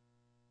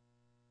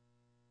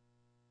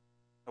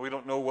 And we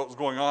don't know what was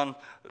going on,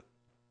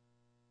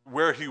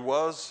 where he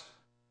was.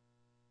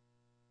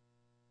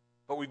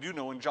 But we do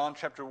know in John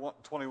chapter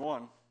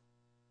 21,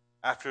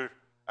 after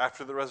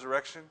the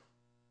resurrection,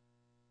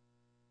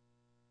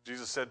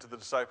 Jesus said to the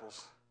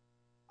disciples,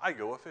 I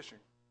go a-fishing.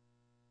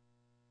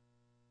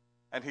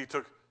 And he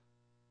took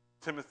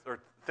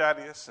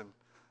Thaddeus and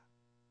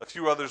a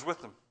few others with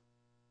him.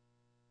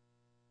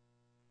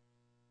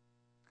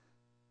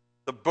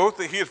 The boat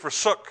that he had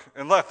forsook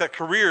and left, that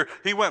career,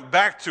 he went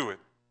back to it.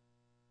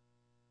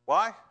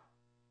 Why?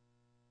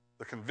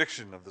 The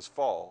conviction of this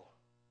fall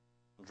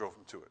drove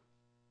him to it.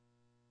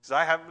 He said,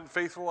 I haven't been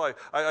faithful.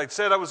 I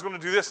said I was going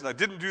to do this, and I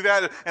didn't do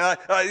that, and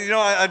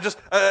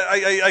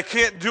I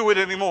can't do it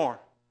anymore.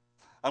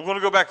 I'm going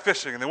to go back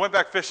fishing. And they went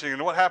back fishing, and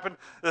what happened?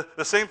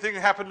 The same thing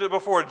happened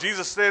before.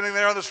 Jesus standing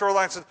there on the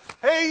shoreline said,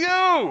 hey,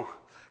 you,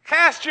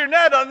 cast your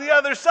net on the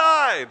other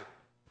side.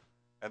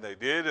 And they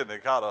did, and they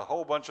caught a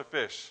whole bunch of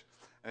fish.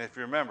 And if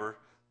you remember,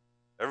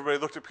 everybody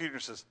looked at Peter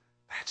and says,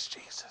 that's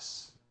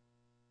Jesus.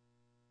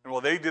 And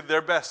well, they did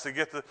their best to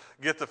get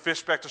the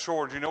fish back to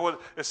shore. Do you know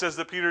what it says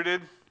that Peter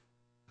did? It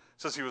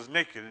says he was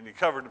naked, and he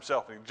covered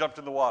himself, and he jumped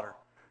in the water.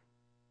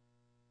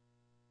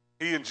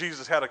 He and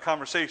Jesus had a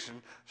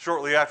conversation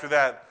shortly after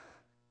that.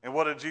 And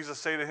what did Jesus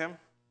say to him?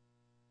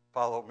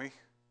 Follow me. He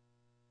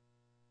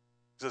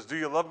says, do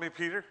you love me,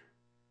 Peter?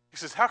 He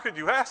says, how could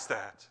you ask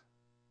that?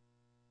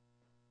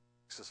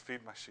 He says,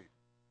 feed my sheep.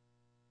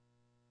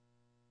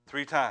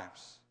 3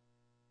 times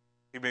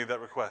he made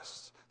that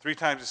request. 3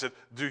 times he said,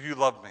 do you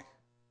love me?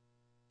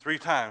 3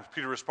 times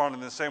Peter responded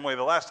in the same way.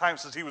 The last time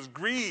says he was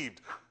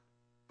grieved.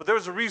 But there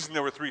was a reason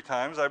there were 3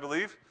 times, I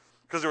believe,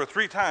 because there were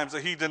 3 times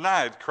that he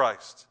denied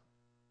Christ.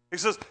 He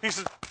says,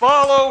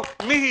 follow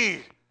me.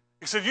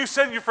 He said, you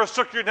said you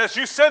forsook your nest.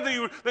 You said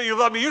that you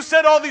love me. You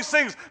said all these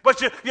things, but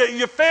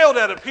you failed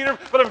at it, Peter.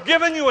 But I'm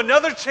giving you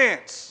another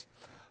chance.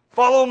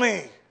 Follow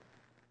me.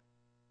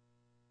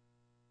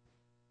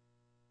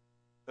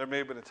 There may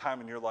have been a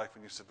time in your life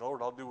when you said,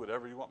 Lord, I'll do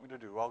whatever you want me to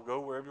do. I'll go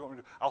wherever you want me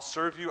to do. I'll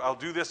serve you. I'll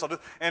do this.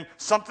 And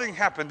something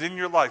happened in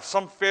your life,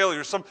 some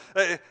failure, some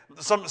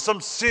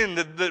sin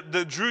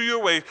that drew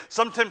you away,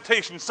 some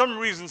temptation, some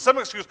reason, some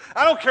excuse.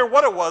 I don't care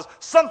what it was.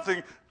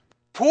 Something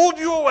pulled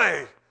you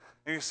away.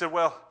 And you said,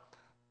 well,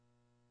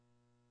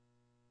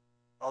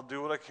 I'll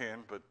do what I can,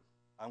 but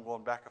I'm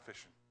going back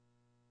a-fishing.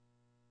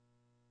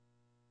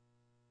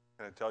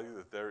 Can I tell you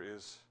that there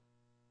is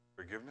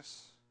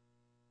forgiveness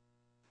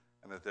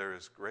and that there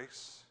is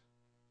grace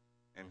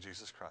in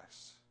Jesus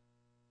Christ?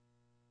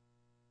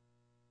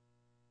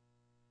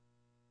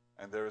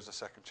 And there is a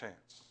second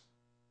chance,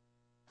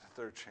 a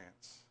third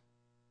chance,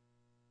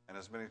 and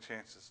as many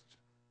chances.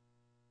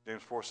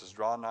 James 4 says,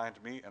 draw nigh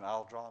to me, and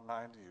I'll draw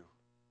nigh to you.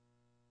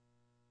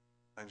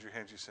 Cleanse your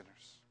hands, you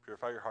sinners.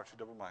 Purify your hearts, you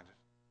double-minded.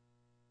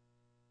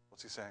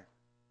 What's he saying?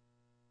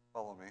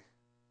 Follow me.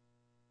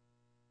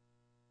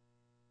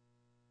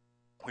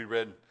 We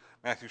read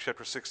Matthew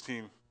chapter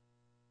 16,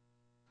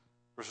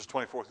 verses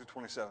 24 through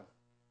 27.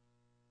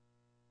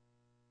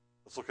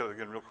 Let's look at it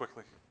again real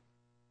quickly.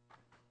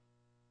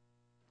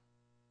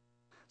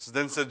 It says,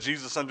 then said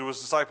Jesus unto his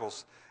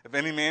disciples, if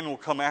any man will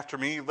come after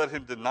me, let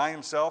him deny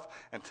himself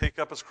and take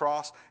up his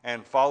cross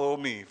and follow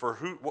me. For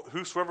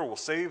whosoever will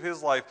save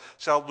his life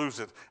shall lose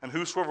it, and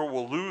whosoever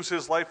will lose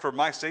his life for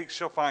my sake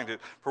shall find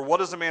it. For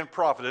what is a man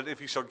profited if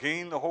he shall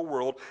gain the whole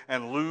world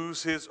and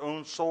lose his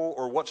own soul?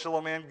 Or what shall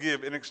a man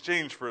give in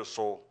exchange for his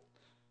soul?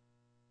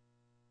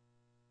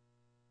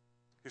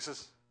 He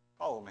says,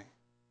 follow me.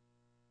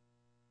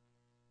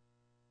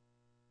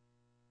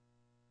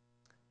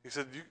 He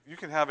said, you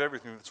can have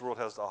everything this world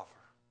has to offer.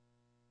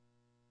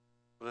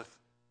 But if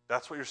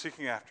that's what you're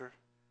seeking after,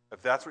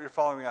 if that's what you're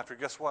following after,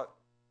 guess what?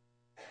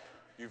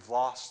 You've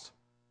lost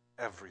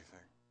everything.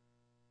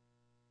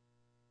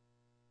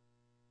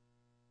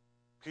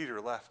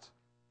 Peter left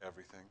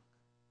everything,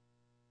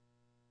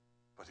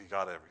 but he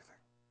got everything.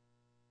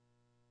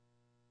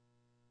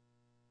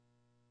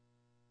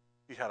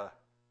 He had a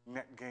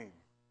net gain.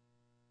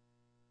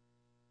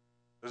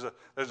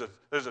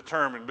 There's a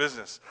term in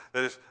business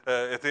that is,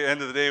 at the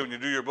end of the day when you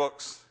do your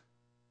books,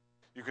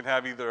 you can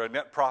have either a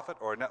net profit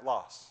or a net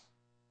loss.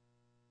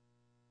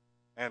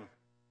 And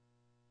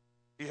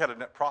he had a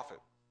net profit.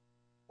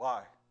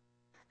 Why?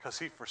 Because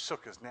he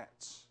forsook his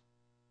nets.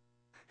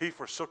 He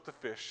forsook the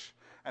fish,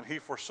 and he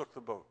forsook the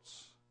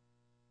boats.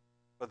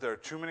 But there are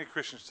too many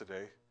Christians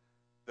today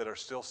that are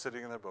still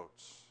sitting in their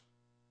boats.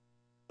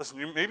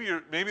 Listen, maybe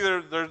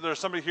there's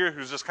somebody here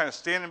who's just kind of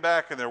standing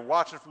back and they're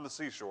watching from the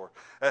seashore.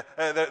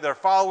 They're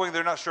following,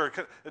 they're not sure.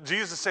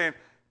 Jesus is saying,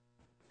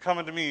 come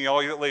unto me,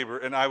 all you that labor,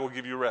 and I will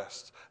give you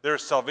rest. There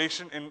is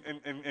salvation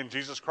in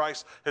Jesus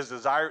Christ. His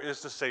desire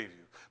is to save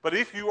you. But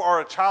if you are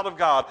a child of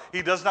God,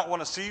 he does not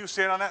want to see you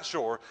stand on that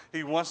shore.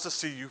 He wants to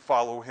see you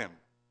follow him.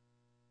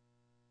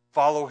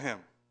 Follow him.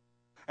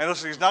 And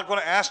listen, he's not going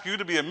to ask you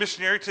to be a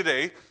missionary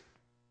today.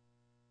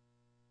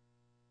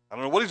 I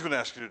don't know what he's going to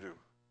ask you to do.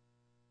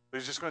 But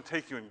he's just going to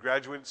take you in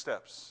graduated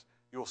steps.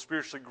 You will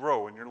spiritually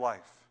grow in your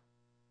life.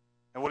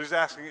 And what he's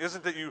asking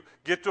isn't that you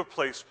get to a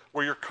place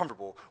where you're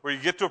comfortable, where you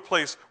get to a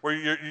place where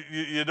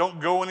you don't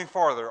go any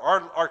farther.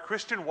 Our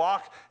Christian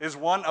walk is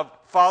one of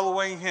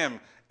following him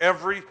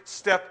every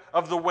step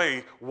of the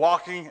way,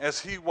 walking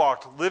as he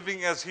walked,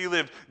 living as he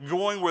lived,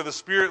 going where the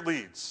Spirit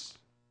leads.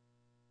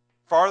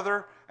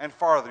 Farther and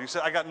farther. You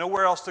said, I got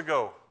nowhere else to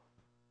go.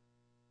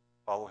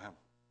 Follow him.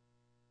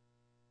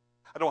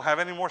 I don't have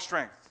any more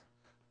strength.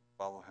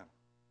 Follow him.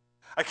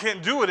 I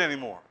can't do it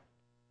anymore.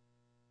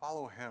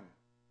 Follow him.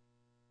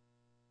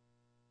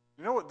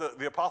 You know what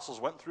the apostles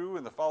went through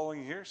in the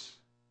following years?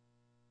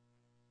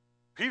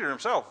 Peter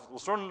himself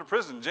was thrown into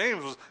prison.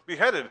 James was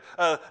beheaded.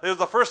 It was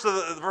the first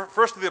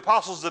of the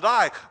apostles to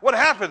die. What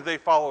happened? They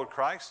followed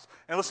Christ.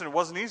 And listen, it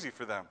wasn't easy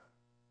for them.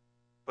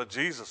 But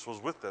Jesus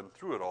was with them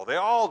through it all. They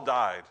all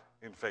died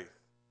in faith.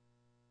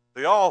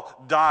 They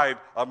all died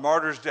a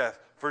martyr's death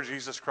for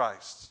Jesus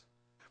Christ.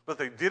 But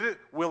they did it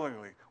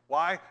willingly.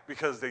 Why?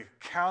 Because they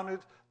counted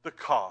the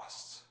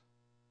costs.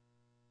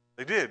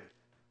 They did.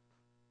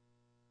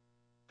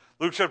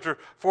 Luke chapter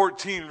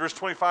 14, verse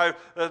 25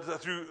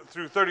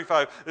 through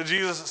 35,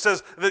 Jesus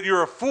says that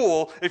you're a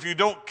fool if you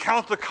don't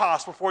count the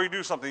cost before you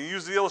do something. He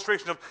used the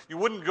illustration of you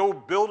wouldn't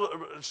go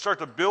start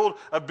to build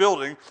a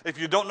building if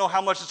you don't know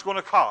how much it's going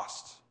to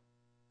cost.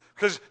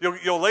 Because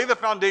you'll lay the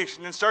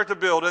foundation and start to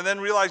build and then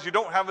realize you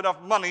don't have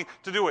enough money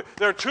to do it.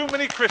 There are too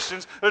many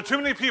Christians, there are too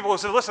many people who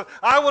say, listen,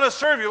 I want to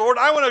serve you, Lord.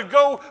 I want to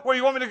go where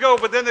you want me to go.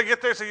 But then they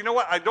get there and say, you know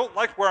what? I don't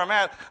like where I'm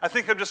at. I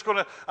think I'm just going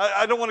to,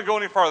 I don't want to go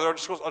any farther. I'm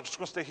just going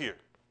to stay here.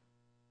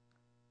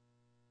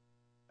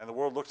 And the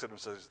world looks at him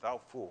and says, thou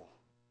fool.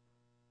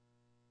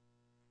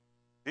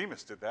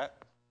 Demas did that.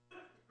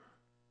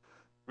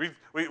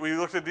 We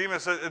looked at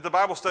Demas at the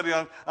Bible study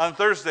on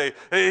Thursday.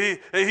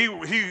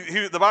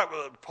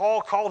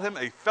 Paul called him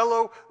a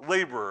fellow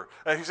laborer.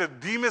 He said,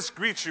 Demas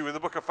greets you in the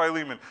book of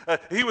Philemon.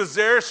 He was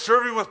there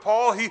serving with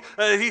Paul. He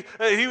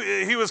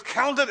was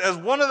counted as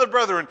one of the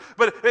brethren.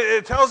 But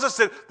it tells us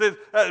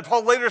that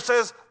Paul later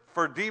says,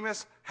 for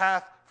Demas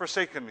hath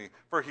forsaken me,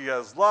 for he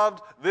has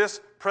loved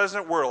this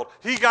present world.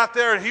 He got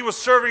there and he was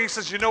serving. He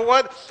says, you know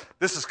what?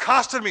 This has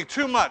costed me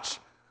too much.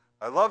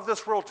 I love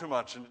this world too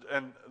much.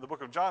 And the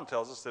book of John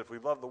tells us that if we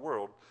love the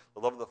world, the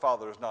love of the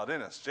Father is not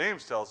in us.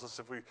 James tells us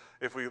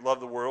if we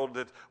love the world,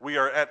 that we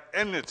are at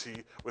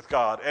enmity with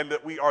God and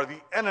that we are the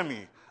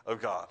enemy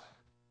of God.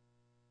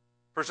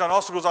 First John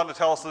also goes on to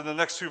tell us in the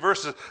next two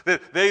verses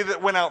that they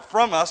that went out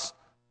from us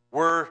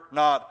were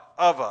not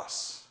of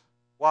us.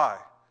 Why?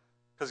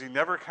 Because he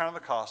never counted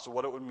the cost of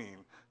what it would mean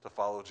to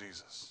follow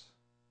Jesus.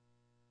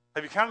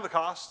 Have you counted the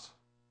cost?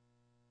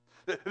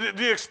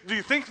 Do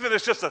you think that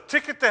it's just a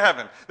ticket to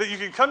heaven? That you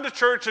can come to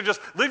church and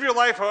just live your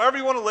life however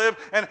you want to live,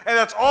 and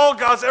that's all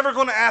God's ever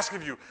going to ask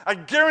of you? I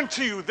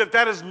guarantee you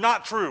that is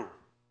not true.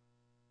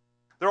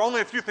 There are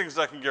only a few things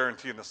that I can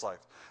guarantee in this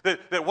life.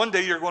 That one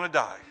day you're going to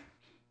die.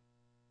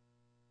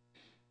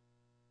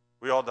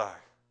 We all die.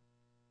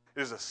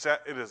 It is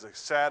a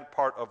sad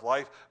part of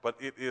life, but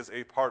it is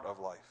a part of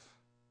life.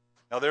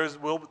 Now there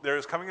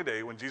is coming a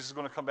day when Jesus is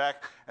going to come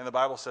back, and the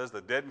Bible says the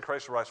dead in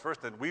Christ will rise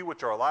first, then we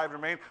which are alive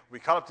remain, we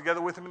caught up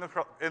together with him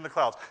in the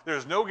clouds. There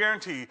is no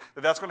guarantee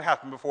that that's going to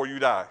happen before you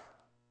die.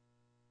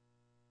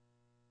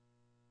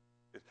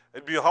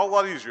 It'd be a whole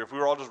lot easier if we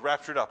were all just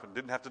raptured up and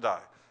didn't have to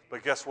die.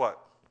 But guess what?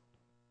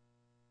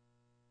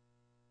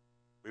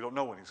 We don't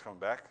know when he's coming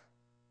back,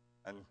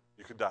 and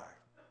you could die.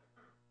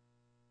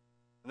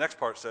 The next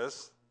part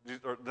says,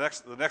 or the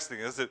next thing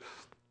is that,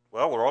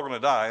 well, we're all going to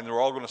die, and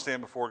we're all going to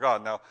stand before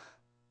God. Now,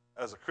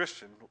 as a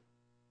Christian,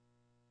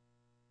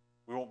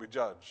 we won't be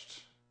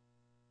judged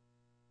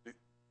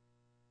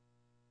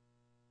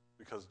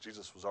because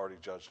Jesus was already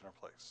judged in our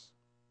place,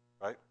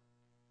 right?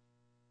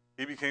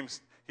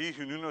 He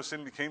who knew no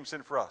sin became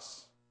sin for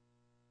us,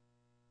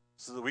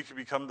 so that we could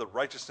become the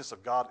righteousness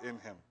of God in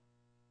him.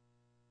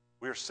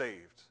 We are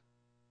saved.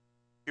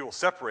 He will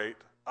separate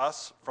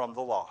us from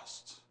the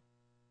lost,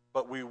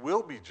 but we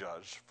will be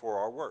judged for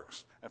our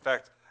works. In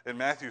fact, in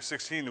Matthew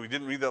 16, we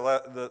didn't read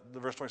the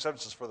verse 27,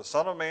 it says, for the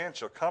Son of Man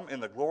shall come in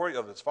the glory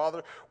of his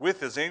Father with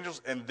his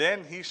angels, and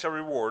then he shall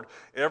reward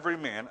every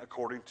man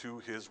according to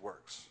his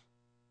works.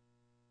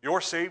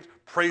 You're saved,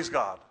 praise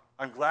God.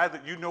 I'm glad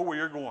that you know where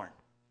you're going.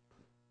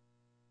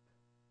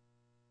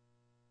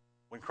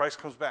 When Christ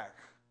comes back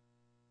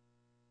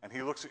and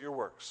he looks at your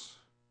works,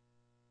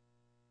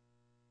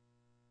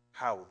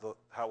 how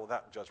will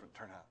that judgment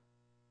turn out?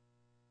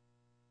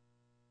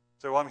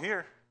 So I'm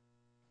here.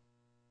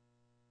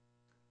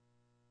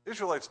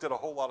 Israelites did a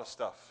whole lot of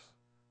stuff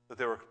that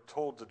they were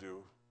told to do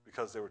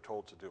because they were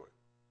told to do it.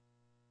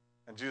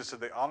 And Jesus said,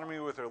 they honor me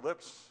with their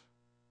lips,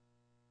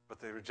 but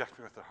they reject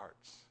me with their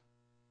hearts.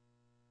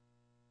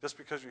 Just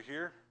because you're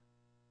here,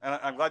 and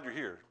I'm glad you're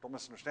here, don't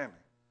misunderstand me,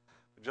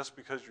 but just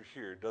because you're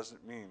here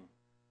doesn't mean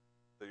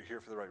that you're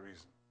here for the right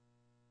reason.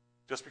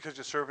 Just because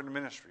you serve in the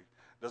ministry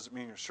doesn't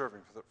mean you're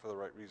serving for the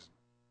right reason.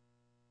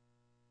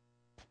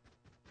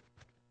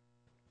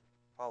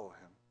 Follow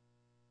him.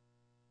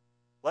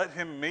 Let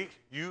him make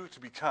you to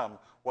become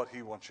what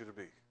he wants you to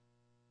be.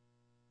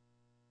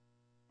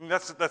 And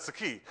that's the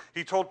key.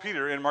 He told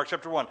Peter in Mark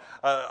chapter 1,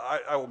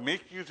 I will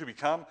make you to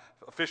become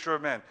a fisher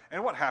of men.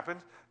 And what happened?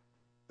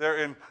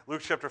 There in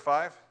Luke chapter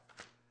 5,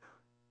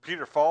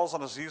 Peter falls on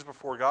his knees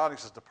before God. He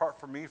says, depart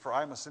from me, for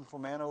I am a sinful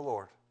man, O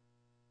Lord.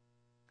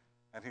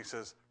 And he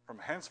says, from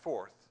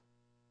henceforth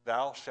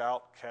thou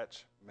shalt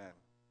catch men.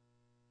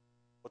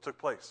 What took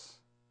place?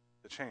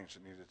 The change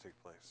that needed to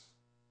take place.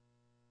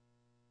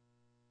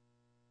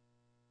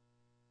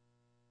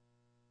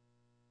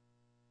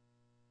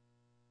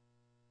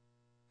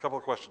 A couple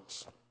of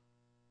questions.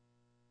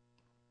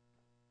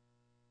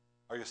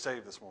 Are you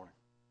saved this morning?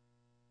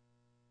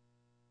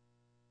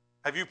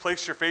 Have you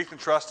placed your faith and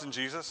trust in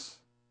Jesus?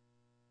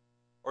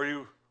 Or are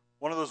you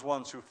one of those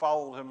ones who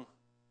followed him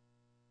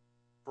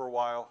for a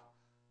while,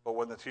 but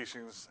when the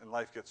teachings in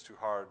life gets too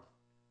hard,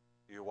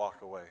 you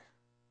walk away?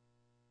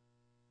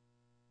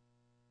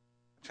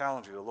 I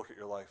challenge you to look at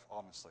your life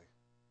honestly.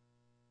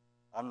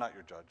 I'm not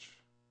your judge,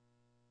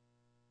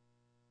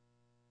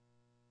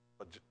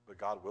 but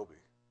God will be.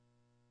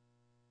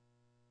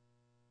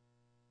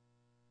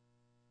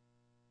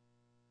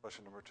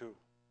 Question number 2.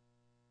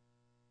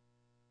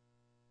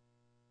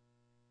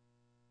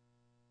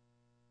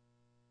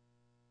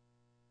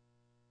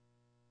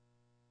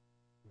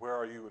 Where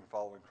are you in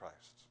following Christ?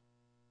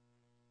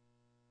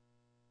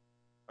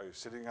 Are you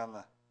sitting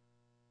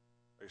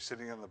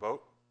in the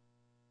boat?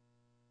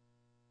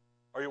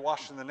 Are you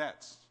washing the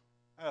nets?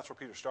 And that's where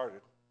Peter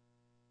started.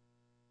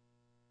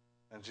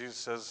 And Jesus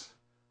says,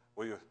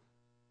 will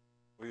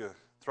you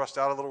thrust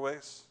out a little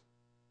ways?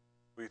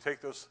 Will you take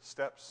those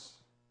steps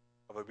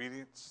of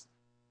obedience?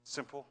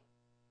 Simple.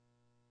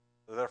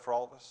 They're there for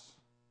all of us.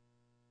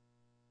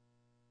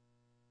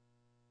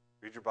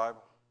 Read your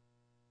Bible.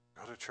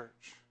 Go to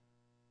church.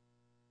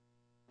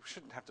 We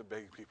shouldn't have to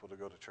beg people to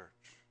go to church.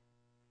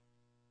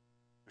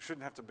 We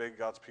shouldn't have to beg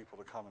God's people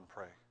to come and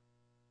pray.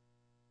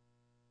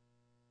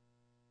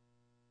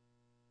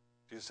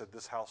 Jesus said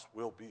this house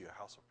will be a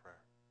house of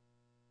prayer.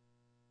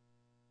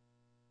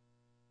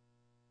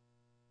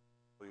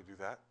 Will you do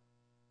that?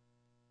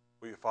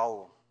 Will you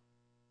follow him?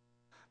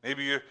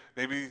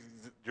 Maybe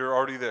you're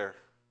already there.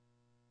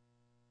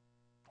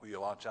 Will you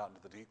launch out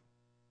into the deep?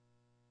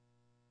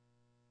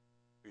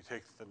 Will you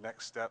take the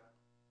next step?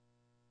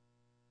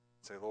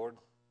 Say, Lord,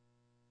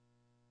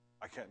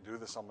 I can't do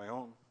this on my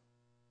own,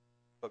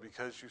 but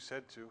because you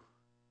said to,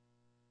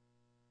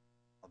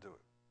 I'll do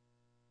it.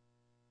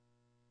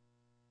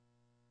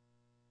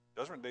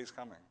 Judgment Day's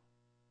coming.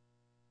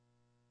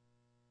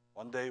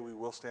 One day we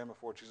will stand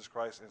before Jesus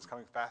Christ, and it's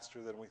coming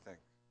faster than we think.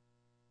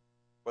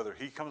 Whether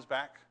he comes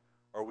back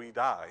or we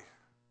die,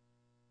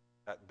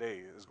 that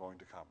day is going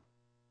to come.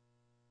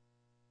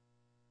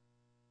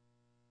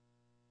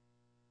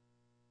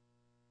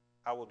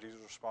 How will Jesus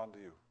respond to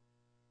you?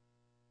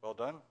 Well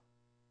done?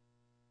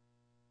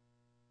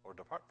 Or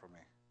depart from me,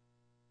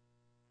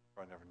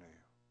 for I never knew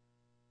you.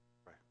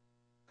 Pray.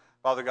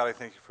 Father God, I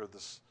thank you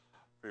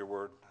for your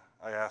word.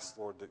 I ask,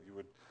 Lord, that you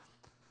would,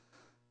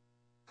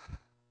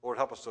 Lord,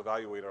 help us to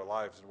evaluate our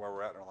lives and where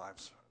we're at in our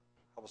lives.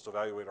 Help us to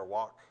evaluate our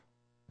walk.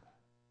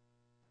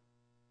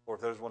 Lord,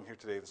 if there's one here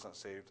today that's not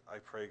saved, I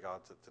pray,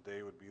 God, that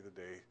today would be the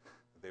day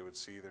that they would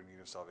see their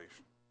need of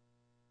salvation.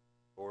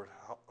 Lord,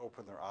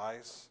 open their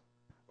eyes,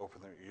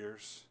 open their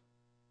ears.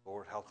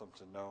 Lord, help them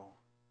to know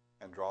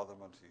and draw them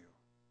unto you.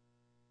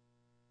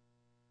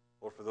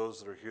 Lord, for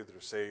those that are here that are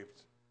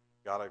saved,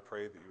 God, I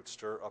pray that you would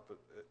stir up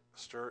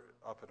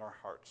in our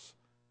hearts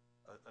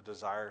a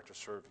desire to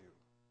serve you.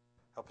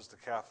 Help us to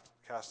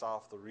cast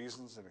off the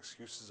reasons and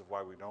excuses of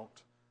why we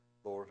don't,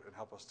 Lord, and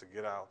help us to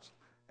get out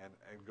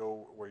and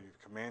go where you've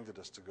commanded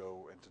us to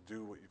go and to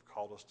do what you've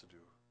called us to do.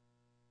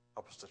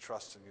 Help us to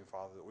trust in you,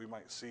 Father, that we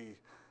might see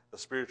the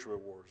spiritual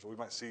rewards, that we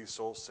might see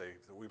souls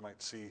saved, that we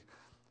might see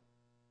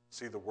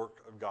the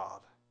work of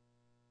God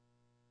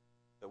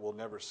that we'll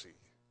never see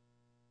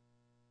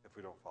if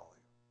we don't follow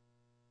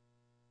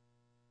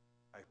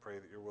you. I pray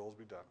that your wills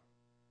be done.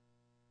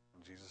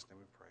 In Jesus' name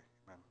we pray.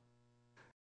 Amen.